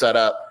perfectly set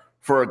up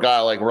for a guy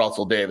like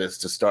Russell Davis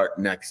to start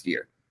next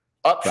year.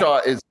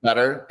 Upshaw is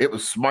better. It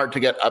was smart to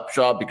get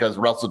Upshaw because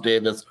Russell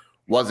Davis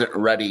wasn't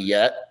ready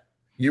yet.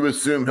 You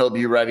assume he'll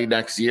be ready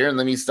next year, and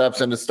then he steps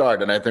in to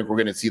start. And I think we're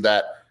going to see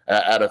that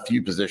at a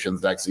few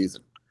positions next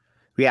season.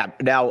 Yeah.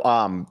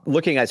 Now,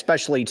 looking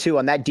especially too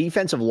on that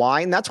defensive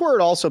line, that's where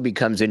it also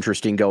becomes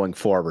interesting going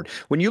forward.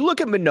 When you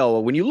look at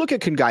Manoa, when you look at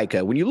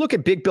Kangaika, when you look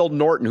at Big Bill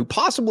Norton, who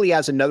possibly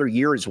has another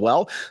year as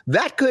well,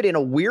 that could, in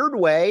a weird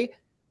way,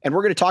 and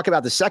we're going to talk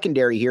about the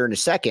secondary here in a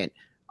second.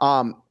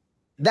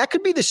 That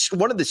could be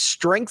one of the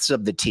strengths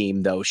of the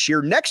team, though.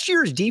 Sheer next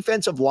year's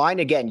defensive line,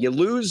 again, you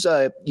lose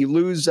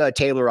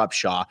Taylor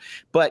Upshaw,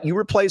 but you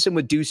replace him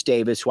with Deuce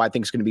Davis, who I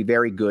think is going to be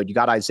very good. You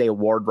got Isaiah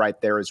Ward right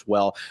there as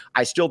well.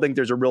 I still think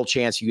there's a real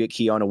chance you get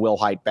Keona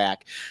Wilhite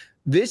back.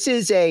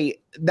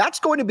 That's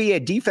going to be a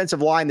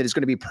defensive line that is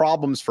going to be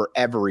problems for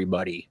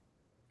everybody.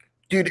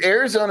 Dude,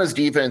 Arizona's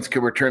defense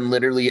could return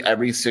literally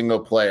every single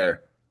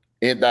player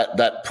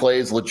that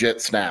plays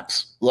legit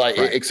snaps,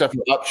 except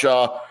for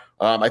Upshaw.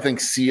 I think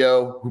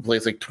CO, who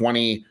plays like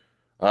 20,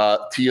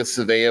 Tia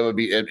Savea would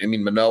be,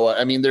 Manoa.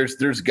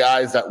 There's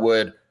guys that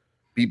would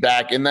be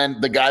back. And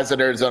then the guys that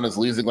Arizona's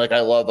losing, like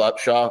I love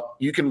Upshaw,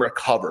 you can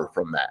recover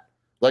from that.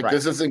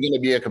 This isn't going to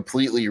be a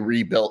completely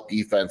rebuilt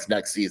defense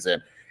next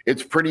season.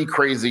 It's pretty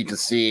crazy to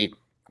see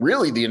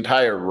really the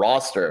entire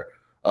roster,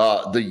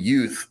 the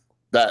youth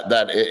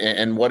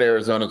and what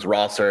Arizona's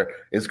roster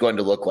is going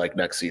to look like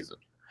next season.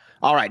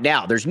 All right,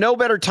 now, there's no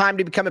better time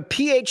to become a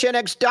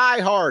PHNX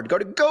diehard. Go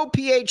to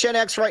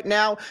GoPHNX right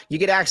now. You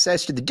get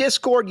access to the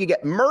Discord. You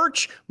get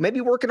merch.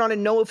 Maybe working on a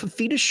Noah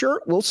Fafita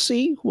shirt. We'll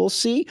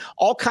see.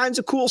 All kinds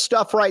of cool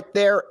stuff right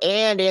there.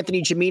 And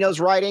Anthony Gimino's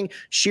writing.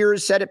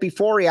 Shears said it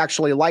before. He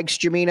actually likes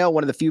Gimino,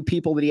 one of the few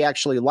people that he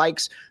actually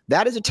likes.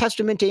 That is a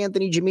testament to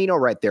Anthony Gimino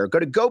right there. Go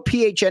to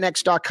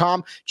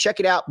GoPHNX.com. Check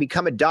it out.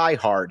 Become a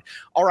diehard.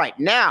 All right,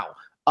 now,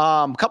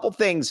 a couple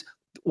things.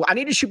 I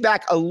need to shoot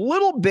back a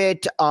little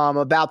bit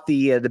about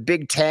the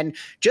Big Ten.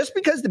 Just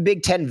because the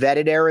Big Ten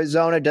vetted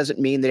Arizona doesn't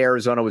mean that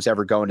Arizona was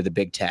ever going to the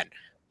Big Ten.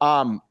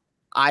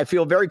 I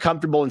feel very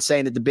comfortable in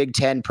saying that the Big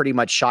Ten pretty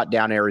much shot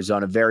down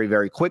Arizona very,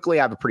 very quickly.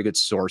 I have a pretty good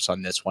source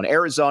on this one.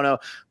 The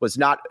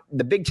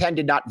Big Ten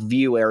did not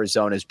view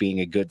Arizona as being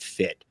a good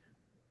fit.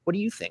 What do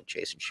you think,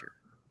 Jason Shearer?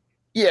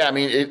 Yeah,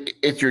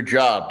 it's your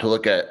job to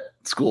look at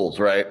schools,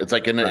 right? It's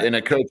like in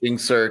a coaching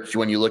search,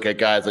 when you look at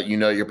guys that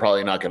you're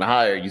probably not going to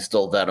hire, you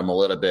still vet them a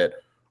little bit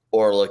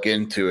or look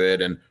into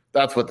it. And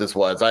that's what this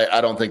was. I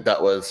don't think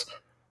that was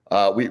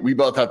we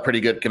both have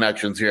pretty good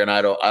connections here, and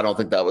I don't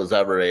think that was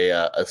ever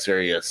a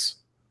serious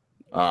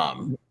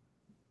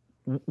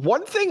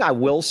One thing I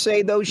will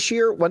say, though,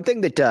 Sheer, one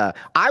thing that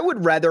I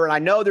would rather, and I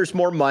know there's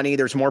more money,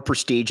 there's more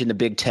prestige in the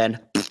Big Ten.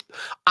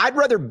 I'd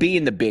rather be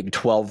in the Big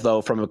 12,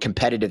 though, from a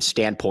competitive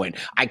standpoint.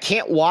 I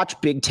can't watch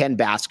Big Ten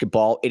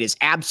basketball. It is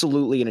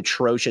absolutely an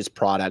atrocious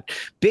product.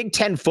 Big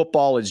Ten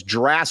football is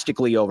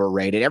drastically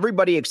overrated.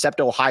 Everybody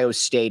except Ohio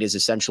State is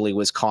essentially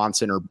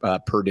Wisconsin or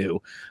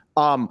Purdue.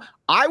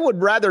 I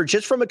would rather,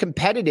 just from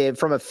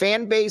a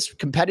fan base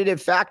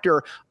competitive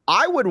factor,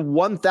 I would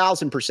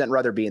 1,000%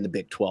 rather be in the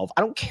Big 12.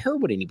 I don't care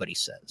what anybody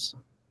says.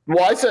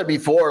 Well, I said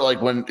before, I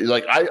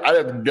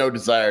have no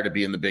desire to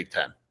be in the Big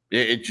Ten.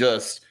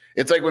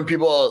 It's like when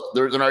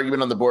there's an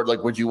argument on the board,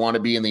 like, would you want to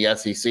be in the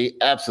SEC?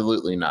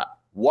 Absolutely not.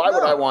 Why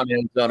would I want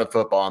Arizona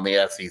football in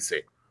the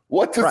SEC?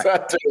 What does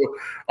that do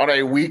on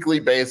a weekly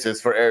basis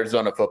for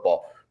Arizona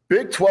football?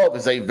 Big 12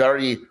 is a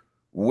very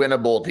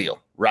winnable deal,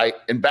 right?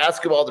 In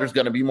basketball, there's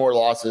going to be more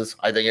losses.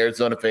 I think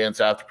Arizona fans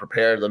have to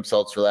prepare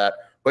themselves for that.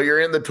 But you're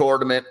in the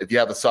tournament if you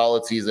have a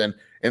solid season,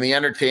 and the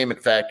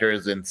entertainment factor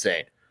is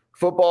insane.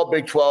 Football,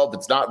 Big 12,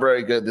 it's not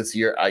very good this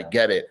year. I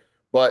get it.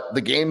 But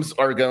the games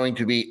are going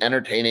to be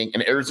entertaining,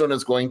 and Arizona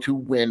is going to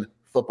win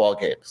football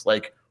games.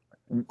 Like,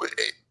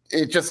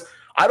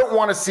 I don't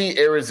want to see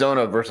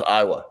Arizona versus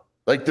Iowa.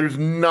 Like, there's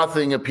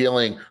nothing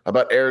appealing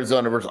about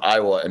Arizona versus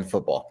Iowa in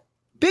football.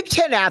 Big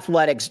Ten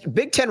athletics,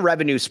 Big Ten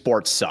revenue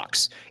sports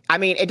sucks. I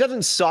mean, it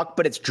doesn't suck,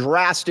 but it's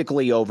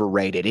drastically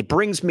overrated. It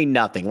brings me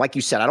nothing. Like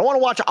you said, I don't want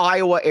to watch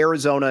Iowa,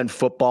 Arizona in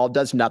football. It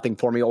does nothing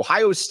for me.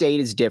 Ohio State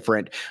is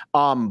different.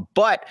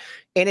 But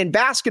in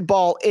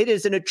basketball, it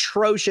is an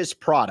atrocious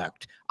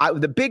product.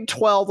 The Big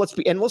 12, let's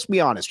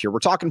be honest here. We're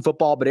talking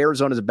football, but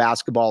Arizona's a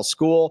basketball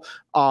school.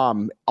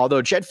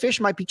 Although Jed Fish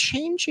might be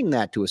changing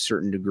that to a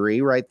certain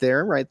degree right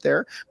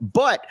there.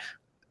 But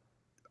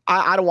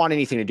I don't want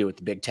anything to do with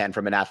the Big Ten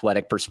from an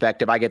athletic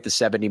perspective. I get the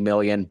 $70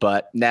 million,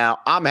 but now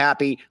I'm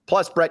happy.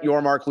 Plus, Brett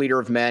Yormark, leader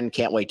of men,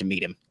 can't wait to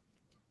meet him.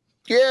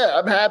 Yeah,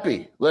 I'm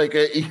happy. Like,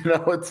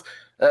 it's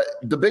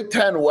the Big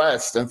Ten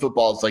West and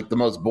football is like the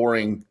most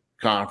boring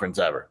conference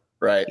ever,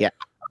 right? Yeah.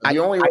 The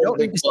only way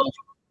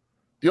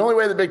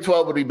the Big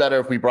 12 would be better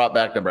if we brought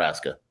back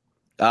Nebraska.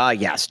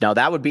 Yes. No,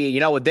 that would be,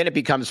 then it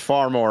becomes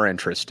far more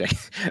interesting.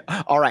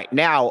 All right.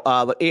 Now,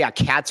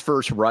 Cats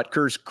versus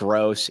Rutgers.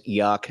 Gross.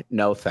 Yuck.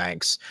 No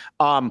thanks.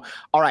 All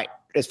right.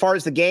 As far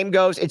as the game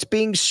goes, it's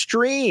being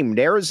streamed.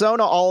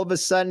 Arizona all of a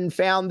sudden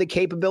found the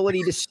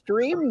capability to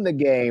stream the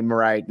game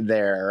right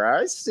there.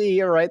 I see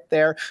you right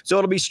there. So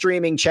it'll be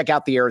streaming. Check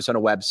out the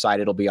Arizona website.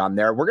 It'll be on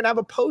there. We're going to have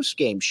a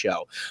post-game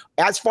show.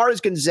 As far as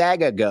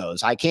Gonzaga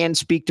goes, I can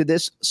speak to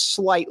this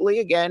slightly.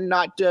 Again,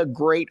 not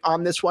great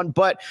on this one,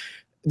 but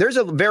there's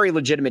a very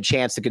legitimate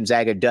chance that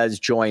Gonzaga does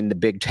join the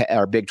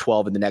Big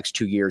 12 in the next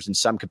 2 years in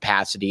some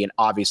capacity, and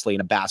obviously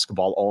in a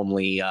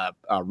basketball-only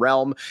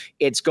realm.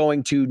 It's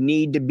going to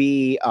need to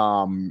be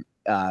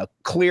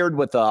cleared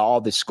with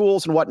all the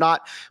schools and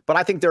whatnot, but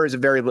I think there is a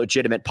very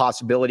legitimate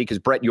possibility because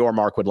Brett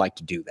Yormark would like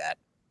to do that.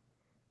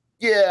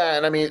 Yeah,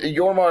 and I mean,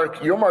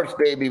 Yormark's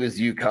baby was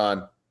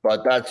UConn,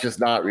 but that's just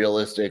not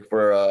realistic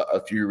for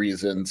a few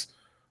reasons.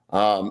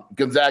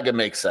 Gonzaga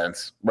makes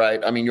sense, right?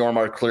 I mean,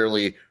 Yormark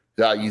clearly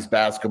values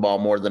basketball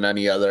more than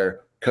any other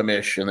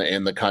commission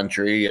in the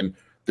country, and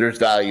there's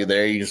value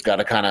there. You just got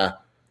to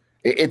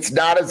it's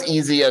not as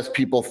easy as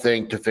people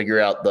think to figure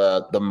out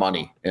the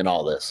money in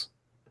all this.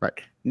 Right.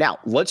 Now,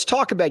 let's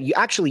talk about you.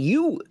 Actually,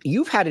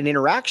 you've had an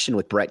interaction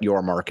with Brett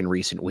Yormark in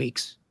recent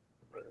weeks.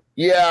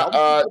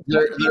 Yeah,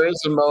 there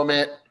is a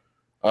moment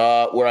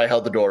where I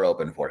held the door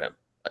open for him,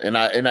 and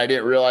I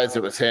didn't realize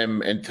it was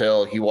him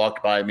until he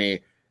walked by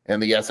me.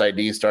 And the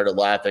SID started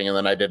laughing, and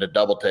then I did a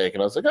double take,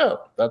 and I was like,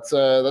 "Oh, that's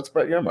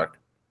Brett Yormark."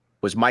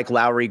 Was Mike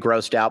Lowry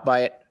grossed out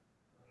by it?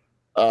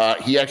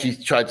 He actually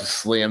tried to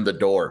slam the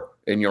door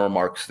in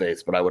Yormark's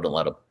face, but I wouldn't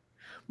let him.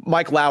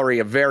 Mike Lowry,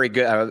 a very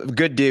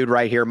good dude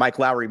right here. Mike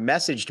Lowry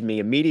messaged me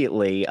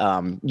immediately.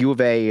 You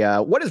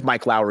have what is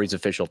Mike Lowry's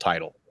official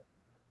title?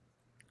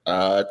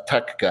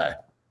 Tech guy.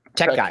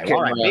 Tech guy.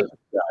 All right.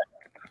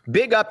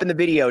 Big up in the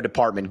video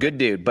department. Good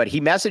dude. But he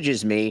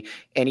messages me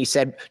and he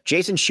said,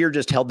 Jason Scheer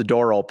just held the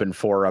door open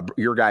for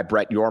your guy,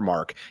 Brett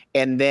Yormark.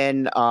 And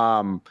then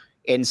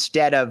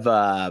instead of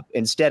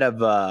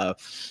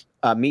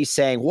me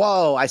saying,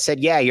 whoa, I said,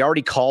 yeah, he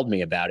already called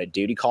me about it,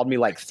 dude. He called me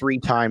like 3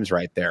 times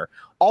right there.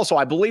 Also,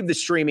 I believe the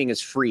streaming is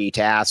free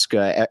to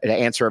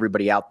answer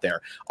everybody out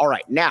there. All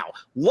right, now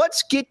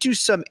let's get to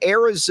some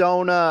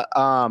Arizona.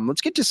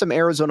 Let's get to some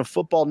Arizona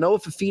football. Noah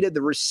Fafita,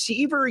 the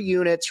receiver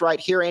units right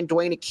here, and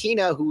Dwayne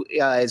Akina, who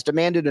has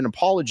demanded an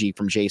apology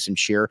from Jason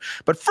Scheer.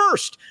 But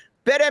first,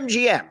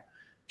 BetMGM.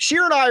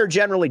 Scheer and I are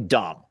generally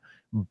dumb,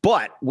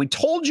 but we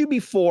told you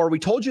before. We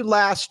told you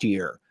last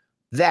year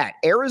that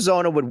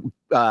Arizona would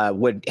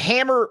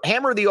hammer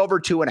the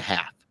over 2.5.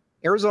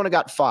 Arizona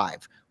got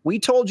 5. We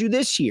told you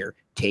this year,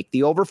 take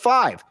the over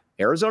 5.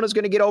 Arizona's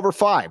going to get over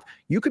 5.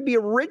 You could be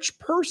a rich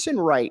person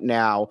right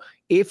now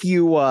if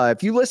you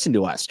listen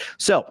to us.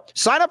 So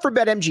sign up for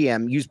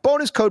BetMGM. Use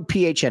bonus code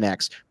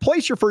PHNX.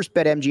 Place your first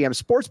BetMGM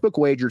sportsbook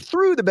wager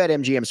through the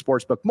BetMGM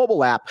sportsbook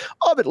mobile app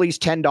of at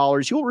least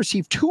 $10. You'll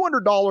receive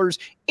 $200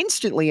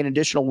 instantly in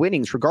additional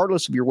winnings,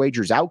 regardless of your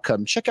wager's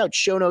outcome. Check out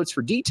show notes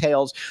for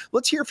details.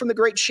 Let's hear from the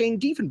great Shane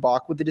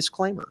Diefenbach with the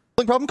disclaimer.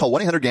 Problem? Call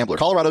 1-800-GAMBLER.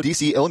 Colorado,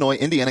 D.C., Illinois,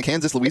 Indiana,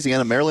 Kansas,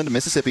 Louisiana, Maryland,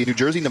 Mississippi, New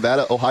Jersey,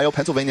 Nevada, Ohio,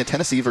 Pennsylvania,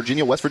 Tennessee,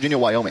 Virginia, West Virginia,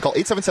 Wyoming. Call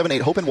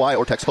 877-8-HOPE-NY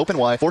or text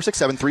HOPE-NY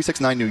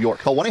 467-369 New York.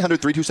 Call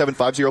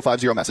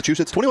 1-800-327-5050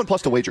 Massachusetts. 21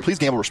 plus to wager. Please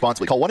gamble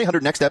responsibly. Call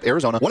 1-800-NEXT-STEP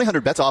Arizona.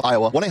 1-800-BETS-OFF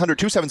Iowa.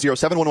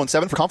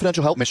 1-800-270-7117 for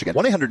confidential help Michigan.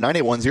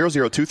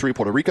 1-800-981-0023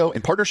 Puerto Rico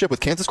in partnership with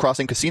Kansas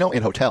Crossing Casino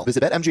and Hotel.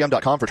 Visit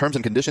BetMGM.com for terms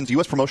and conditions.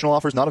 U.S. promotional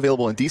offers not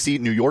available in D.C.,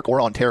 New York,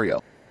 or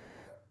Ontario.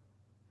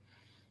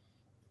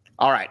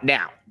 All right,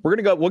 now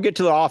we'll get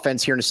to the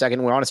offense here in a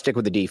second. We want to stick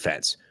with the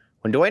defense.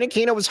 When Dwayne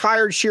Akina was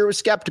hired, Scheer was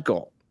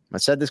skeptical. I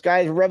said this guy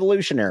is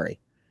revolutionary.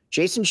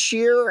 Jason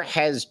Scheer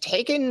has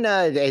taken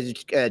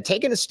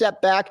a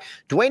step back.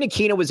 Dwayne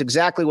Akina was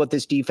exactly what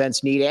this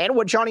defense needed and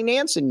what Johnny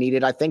Nansen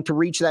needed, I think, to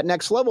reach that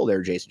next level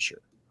there, Jason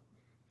Scheer.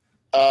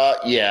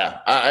 Yeah.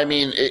 I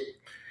mean,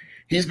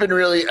 he's been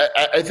really –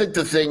 I think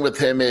the thing with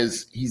him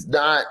is he's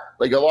not –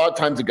 like a lot of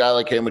times a guy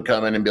like him would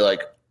come in and be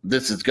like,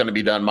 this is going to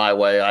be done my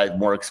way. I have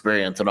more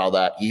experience and all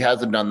that. He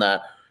hasn't done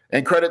that.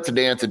 And credit to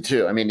Nansen,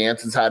 too. I mean,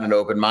 Nansen's had an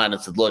open mind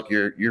and said, look,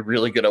 you're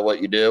really good at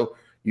what you do.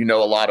 You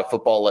know a lot of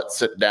football. Let's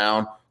sit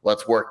down.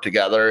 Let's work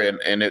together.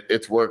 And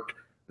it's worked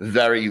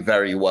very,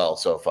 very well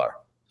so far.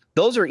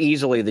 Those are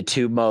easily the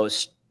two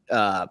most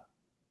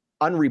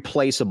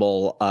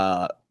unreplaceable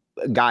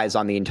guys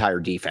on the entire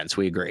defense.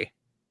 We agree.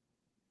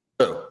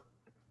 Who?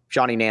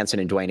 Johnny Nansen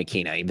and Dwayne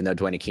Akina, even though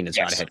Dwayne Akina's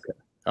not a head coach.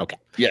 Okay.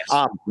 Yes.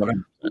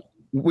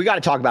 We got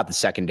to talk about the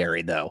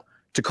secondary, though.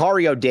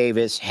 Takario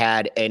Davis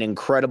had an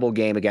incredible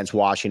game against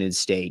Washington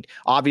State.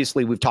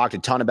 Obviously, we've talked a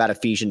ton about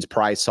Ephesians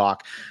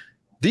Prysock.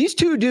 These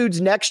two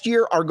dudes next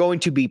year are going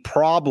to be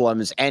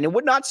problems, and it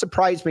would not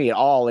surprise me at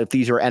all if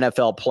these are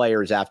NFL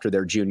players after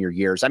their junior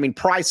years. I mean,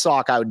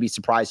 Prysock, I would be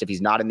surprised if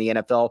he's not in the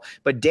NFL,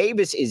 but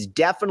Davis is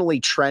definitely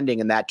trending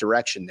in that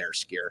direction there,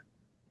 Skier.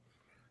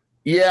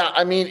 Yeah,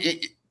 I mean,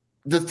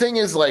 the thing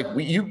is, like,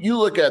 you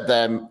look at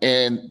them,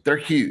 and they're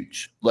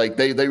huge. Like,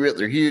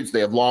 they're huge. They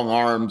have long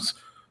arms.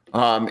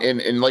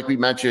 And like we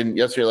mentioned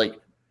yesterday,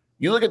 like,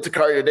 you look at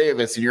Takario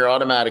Davis, and your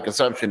automatic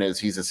assumption is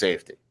he's a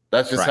safety.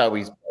 That's just how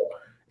he's built.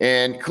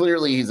 And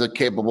clearly he's a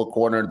capable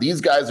corner.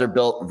 These guys are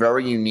built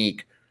very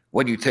unique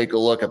when you take a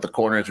look at the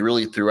corners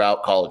really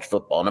throughout college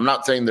football. And I'm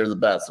not saying they're the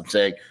best. I'm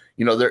saying,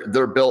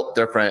 they're built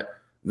different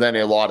than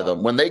a lot of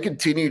them. When they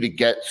continue to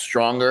get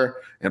stronger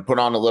and put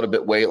on a little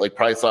bit weight, like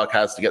Prysock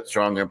has to get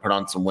stronger and put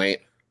on some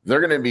weight,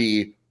 they're going to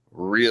be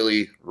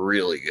really,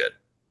 really good.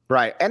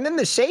 Right. And then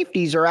the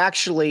safeties are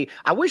actually,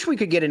 I wish we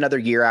could get another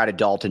year out of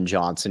Dalton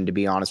Johnson, to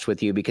be honest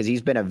with you, because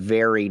he's been a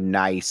very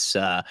nice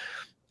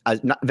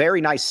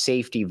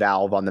safety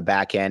valve on the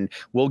back end.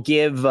 We'll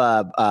give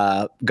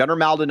Gunnar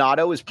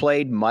Maldonado has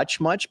played much,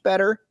 much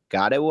better.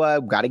 Got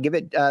to give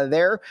it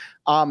there.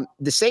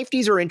 The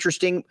safeties are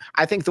interesting.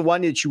 I think the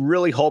one that you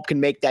really hope can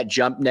make that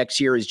jump next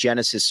year is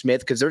Genesis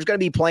Smith, because there's going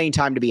to be playing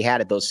time to be had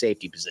at those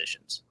safety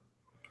positions.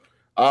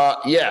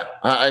 Yeah.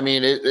 I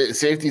mean,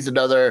 safety's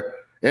another,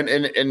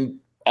 and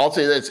I'll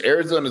say this,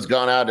 Arizona's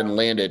gone out and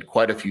landed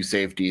quite a few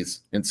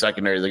safeties in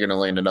secondary. They're going to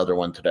land another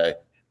one today.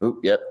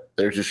 Oop, yep.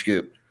 There's your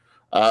scoop.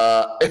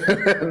 So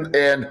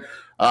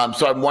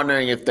I'm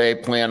wondering if they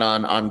plan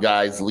on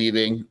guys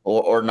leaving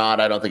or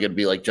not. I don't think it'd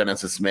be like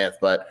Genesis Smith,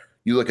 but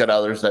you look at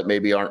others that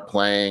maybe aren't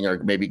playing,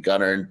 or maybe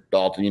Gunnar and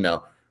Dalton,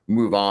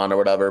 move on or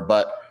whatever.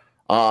 But,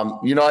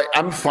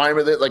 I'm fine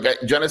with it. Like,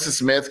 Genesis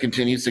Smith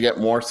continues to get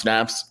more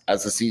snaps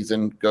as the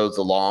season goes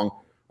along.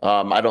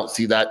 I don't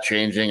see that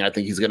changing. I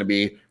think he's going to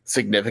be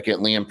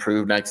significantly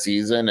improved next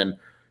season. And,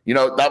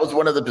 that was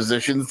one of the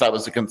positions that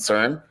was a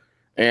concern.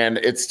 And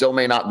it still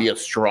may not be a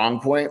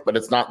strong point, but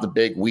it's not the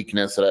big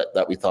weakness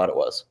that we thought it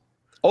was.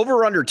 Over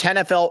or under 10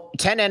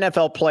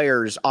 NFL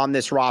players on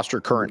this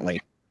roster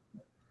currently?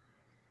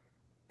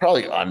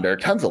 Probably under.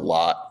 10's a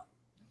lot.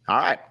 All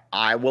right.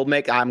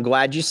 I'm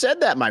glad you said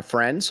that, my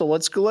friend. So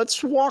let's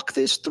walk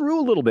this through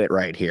a little bit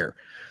right here.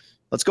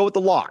 Let's go with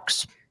the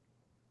locks.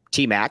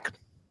 T-Mac,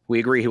 we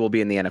agree he will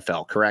be in the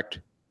NFL, correct?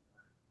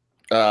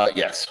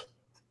 Yes.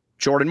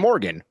 Jordan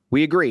Morgan,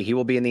 we agree he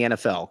will be in the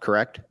NFL,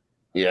 correct?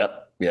 Yep.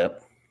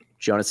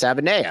 Jonas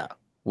Savanea,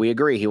 we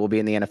agree he will be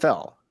in the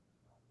NFL.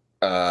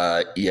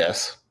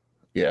 Yes.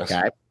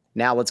 Okay.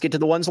 Now let's get to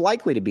the ones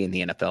likely to be in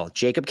the NFL.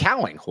 Jacob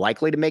Cowing,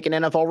 likely to make an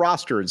NFL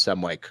roster in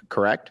some way,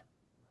 correct?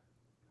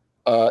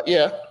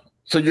 Yeah.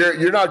 So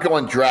you're not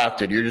going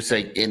drafted. You're just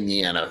saying in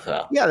the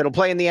NFL. Yeah, that'll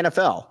play in the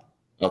NFL.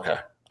 Okay.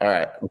 All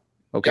right.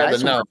 Okay. Yeah,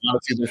 no,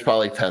 honestly, there's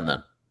probably 10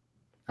 then.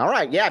 All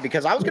right, yeah,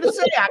 because I was going to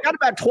say I got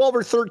about 12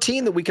 or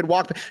 13 that we could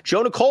walk.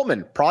 Jonah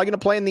Coleman, probably going to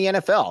play in the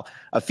NFL.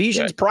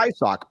 Ephesians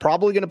Prysock,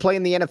 probably going to play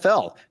in the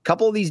NFL. A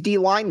couple of these D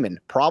linemen,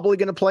 probably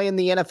going to play in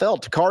the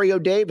NFL.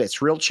 Takario Davis,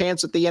 real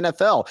chance at the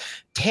NFL.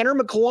 Tanner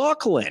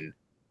McLaughlin,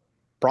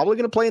 probably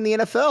going to play in the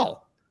NFL.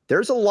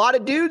 There's a lot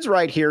of dudes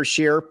right here,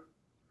 Scheer.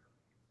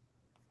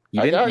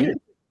 You didn't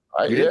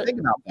think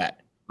about that.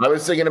 I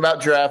was thinking about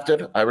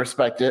drafted. I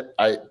respect it.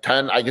 I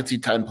can see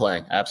 10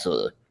 playing.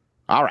 Absolutely.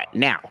 All right.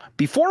 Now,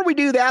 before we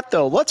do that,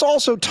 though, let's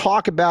also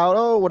talk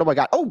about, what do I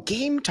got? Oh,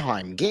 game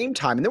time. And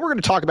then we're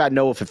going to talk about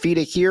Noah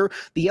Fifita here,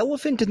 the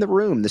elephant in the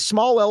room, the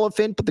small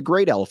elephant, but the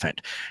great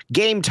elephant.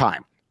 Game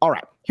time. All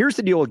right. Here's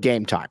the deal with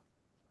game time.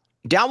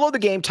 Download the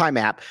Game Time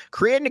app,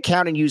 create an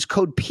account, and use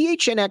code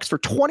PHNX for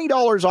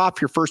 $20 off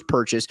your first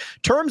purchase.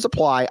 Terms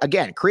apply.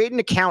 Again, create an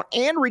account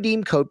and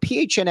redeem code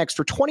PHNX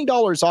for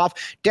 $20 off.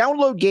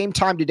 Download Game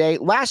Time today.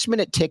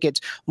 Last-minute tickets,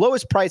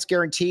 lowest price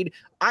guaranteed.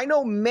 I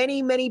know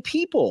many, many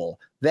people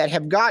that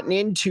have gotten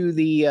into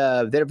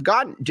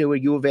a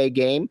U of A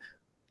game.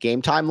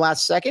 Game Time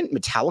last second,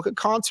 Metallica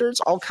concerts,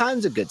 all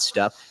kinds of good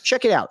stuff.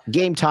 Check it out.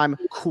 Game Time,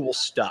 cool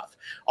stuff.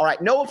 All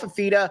right, Noah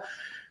Fifita.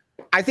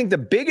 I think the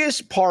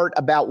biggest part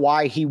about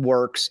why he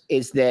works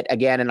is that,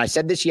 again, and I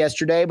said this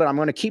yesterday, but I'm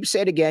going to keep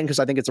saying it again because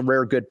I think it's a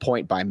rare good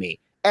point by me.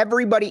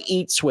 Everybody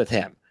eats with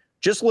him.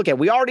 Just look at,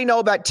 we already know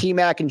about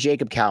T-Mac and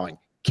Jacob Cowing.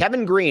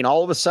 Kevin Green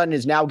all of a sudden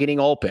is now getting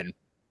open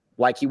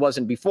like he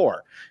wasn't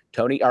before.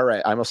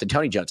 I almost said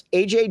Tony Jones.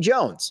 A.J.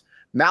 Jones,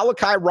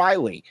 Malachi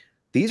Riley.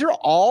 These are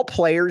all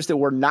players that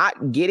were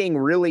not getting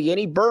really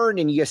any burn,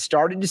 and you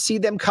started to see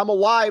them come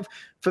alive.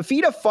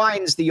 Fifita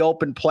finds the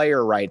open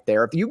player right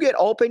there. If you get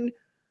open,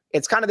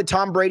 it's kind of the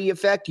Tom Brady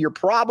effect. You're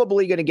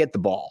probably going to get the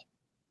ball.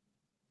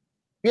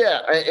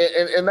 Yeah,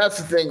 and that's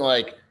the thing.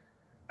 Like,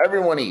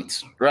 everyone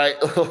eats, right?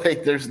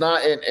 Like, there's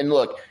not. And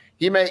look,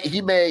 he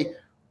may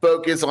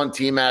focus on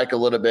T-Mac a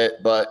little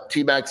bit, but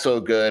T-Mac's so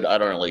good, I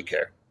don't really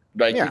care.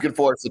 Like, you can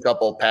force a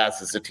couple of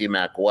passes to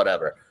T-Mac,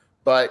 whatever.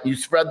 But you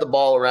spread the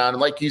ball around,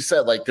 and like you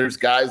said, like, there's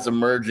guys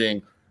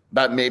emerging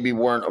that maybe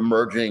weren't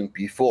emerging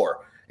before.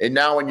 And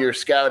now when you're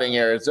scouting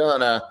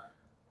Arizona,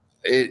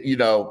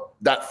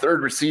 that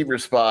third receiver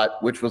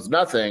spot, which was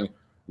nothing,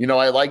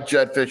 I like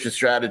Jed Fish's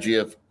strategy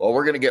of,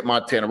 we're going to get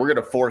Montana. We're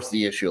going to force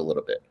the issue a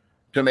little bit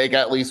to make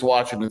at least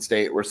Washington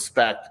State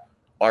respect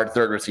our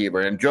third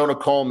receiver. And Jonah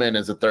Coleman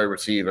is a third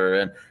receiver,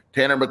 and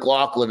Tanner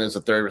McLaughlin is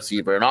a third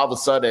receiver. And all of a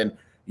sudden,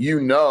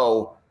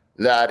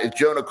 that if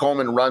Jonah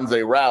Coleman runs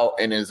a route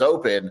and is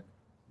open,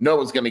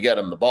 Noah's going to get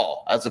him the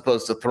ball, as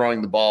opposed to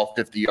throwing the ball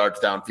 50 yards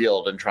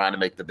downfield and trying to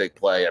make the big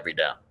play every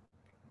down.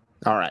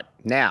 All right.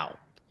 Now,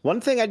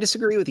 one thing I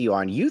disagree with you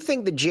on, you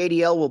think that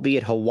JDL will be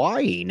at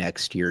Hawaii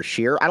next year,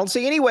 Sheer. I don't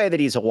see any way that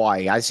he's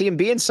Hawaii. I see him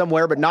being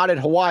somewhere, but not at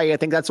Hawaii. I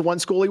think that's the one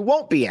school he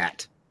won't be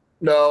at.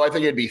 No, I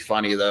think it'd be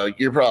funny, though.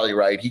 You're probably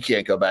right. He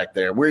can't go back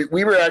there. We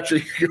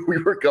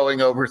were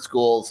going over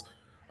schools.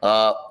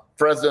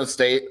 Fresno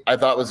State, I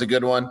thought, was a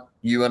good one.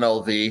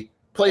 UNLV.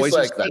 Place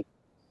like that.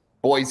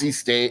 Boise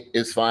State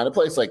is fine. A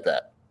place like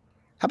that.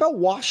 How about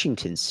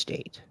Washington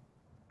State?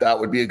 That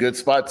would be a good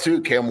spot,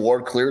 too. Cam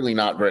Ward, clearly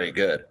not very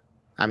good.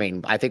 I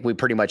mean, I think we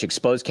pretty much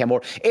exposed Cam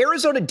Ward.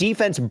 Arizona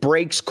defense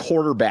breaks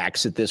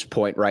quarterbacks at this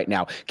point right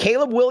now.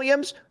 Caleb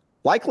Williams,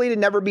 likely to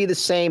never be the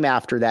same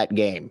after that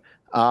game.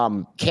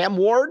 Cam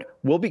Ward,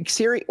 we'll be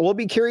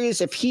curious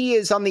if he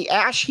is on the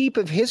ash heap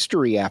of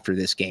history after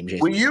this game,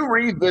 Jason. Will you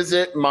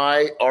revisit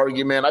my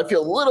argument? I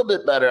feel a little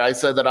bit better. I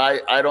said that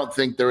I don't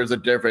think there is a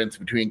difference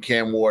between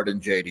Cam Ward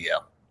and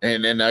JDL.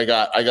 And I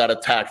got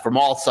attacked from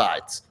all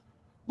sides.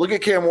 Look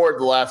at Cam Ward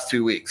the last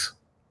 2 weeks.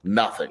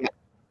 Nothing.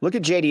 Look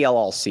at JDL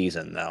all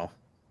season, though.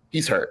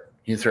 He's hurt.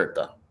 He's hurt,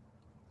 though.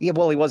 Yeah,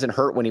 well, he wasn't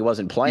hurt when he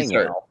wasn't playing.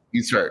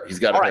 He's hurt. He's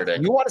got a hurt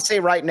ankle. You want to say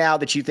right now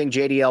that you think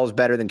JDL is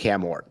better than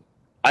Cam Ward?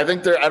 I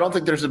don't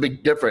think there's a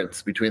big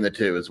difference between the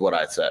two, is what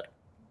I said.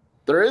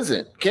 There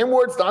isn't. Cam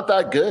Ward's not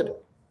that good.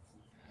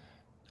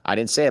 I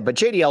didn't say it, but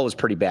JDL was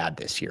pretty bad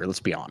this year. Let's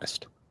be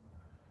honest.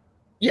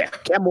 Yeah.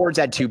 Cam Ward's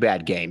had 2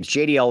 bad games.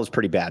 JDL was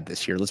pretty bad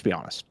this year. Let's be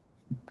honest.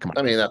 Come on.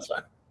 I mean, that's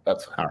fine.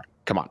 That's fine. All right.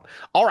 Come on.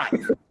 All right.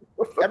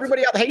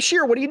 Everybody out. Hey,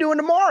 Sheer, what are you doing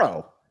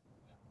tomorrow?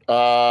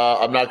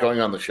 I'm not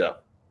going on the show.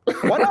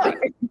 Why not?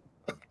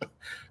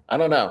 I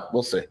don't know.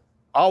 We'll see.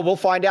 Oh, we'll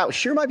find out.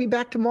 Sheer might be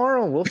back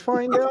tomorrow. We'll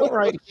find out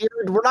right here.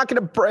 We're not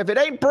going to, if it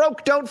ain't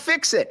broke, don't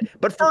fix it.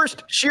 But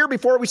first, Sheer,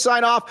 before we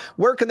sign off,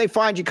 where can they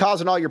find you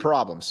causing all your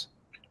problems?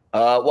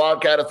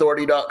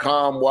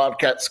 WildcatAuthority.com,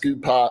 Wildcat Scoop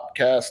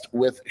Podcast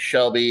with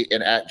Shelby,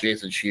 and at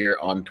Jason Sheer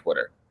on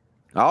Twitter.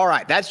 All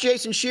right. That's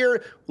Jason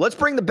Sheer. Let's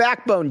bring the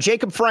backbone.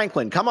 Jacob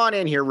Franklin. Come on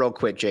in here real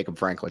quick, Jacob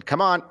Franklin.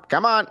 Come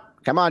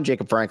on,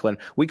 Jacob Franklin.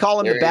 We call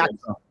him the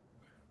backbone.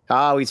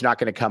 Oh, he's not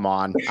going to come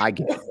on. I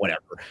get it. Whatever.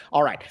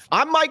 All right.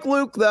 I'm Mike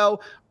Luke, though.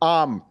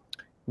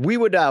 We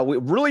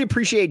really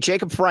appreciate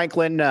Jacob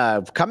Franklin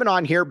coming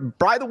on here.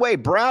 By the way,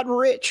 Brad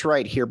Rich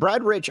right here.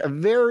 Brad Rich, a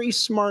very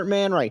smart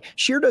man, right?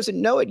 Sheer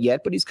doesn't know it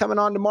yet, but he's coming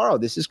on tomorrow.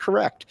 This is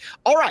correct.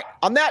 All right.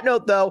 On that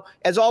note, though,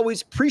 as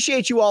always,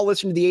 appreciate you all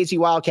listening to the AZ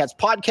Wildcats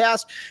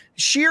podcast.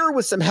 Sheer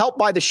with some help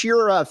by the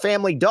Sheer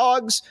family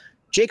dogs.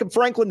 Jacob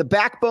Franklin, the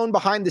backbone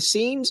behind the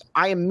scenes.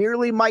 I am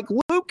merely Mike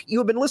Luke. You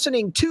have been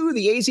listening to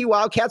the AZ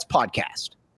Wildcats podcast.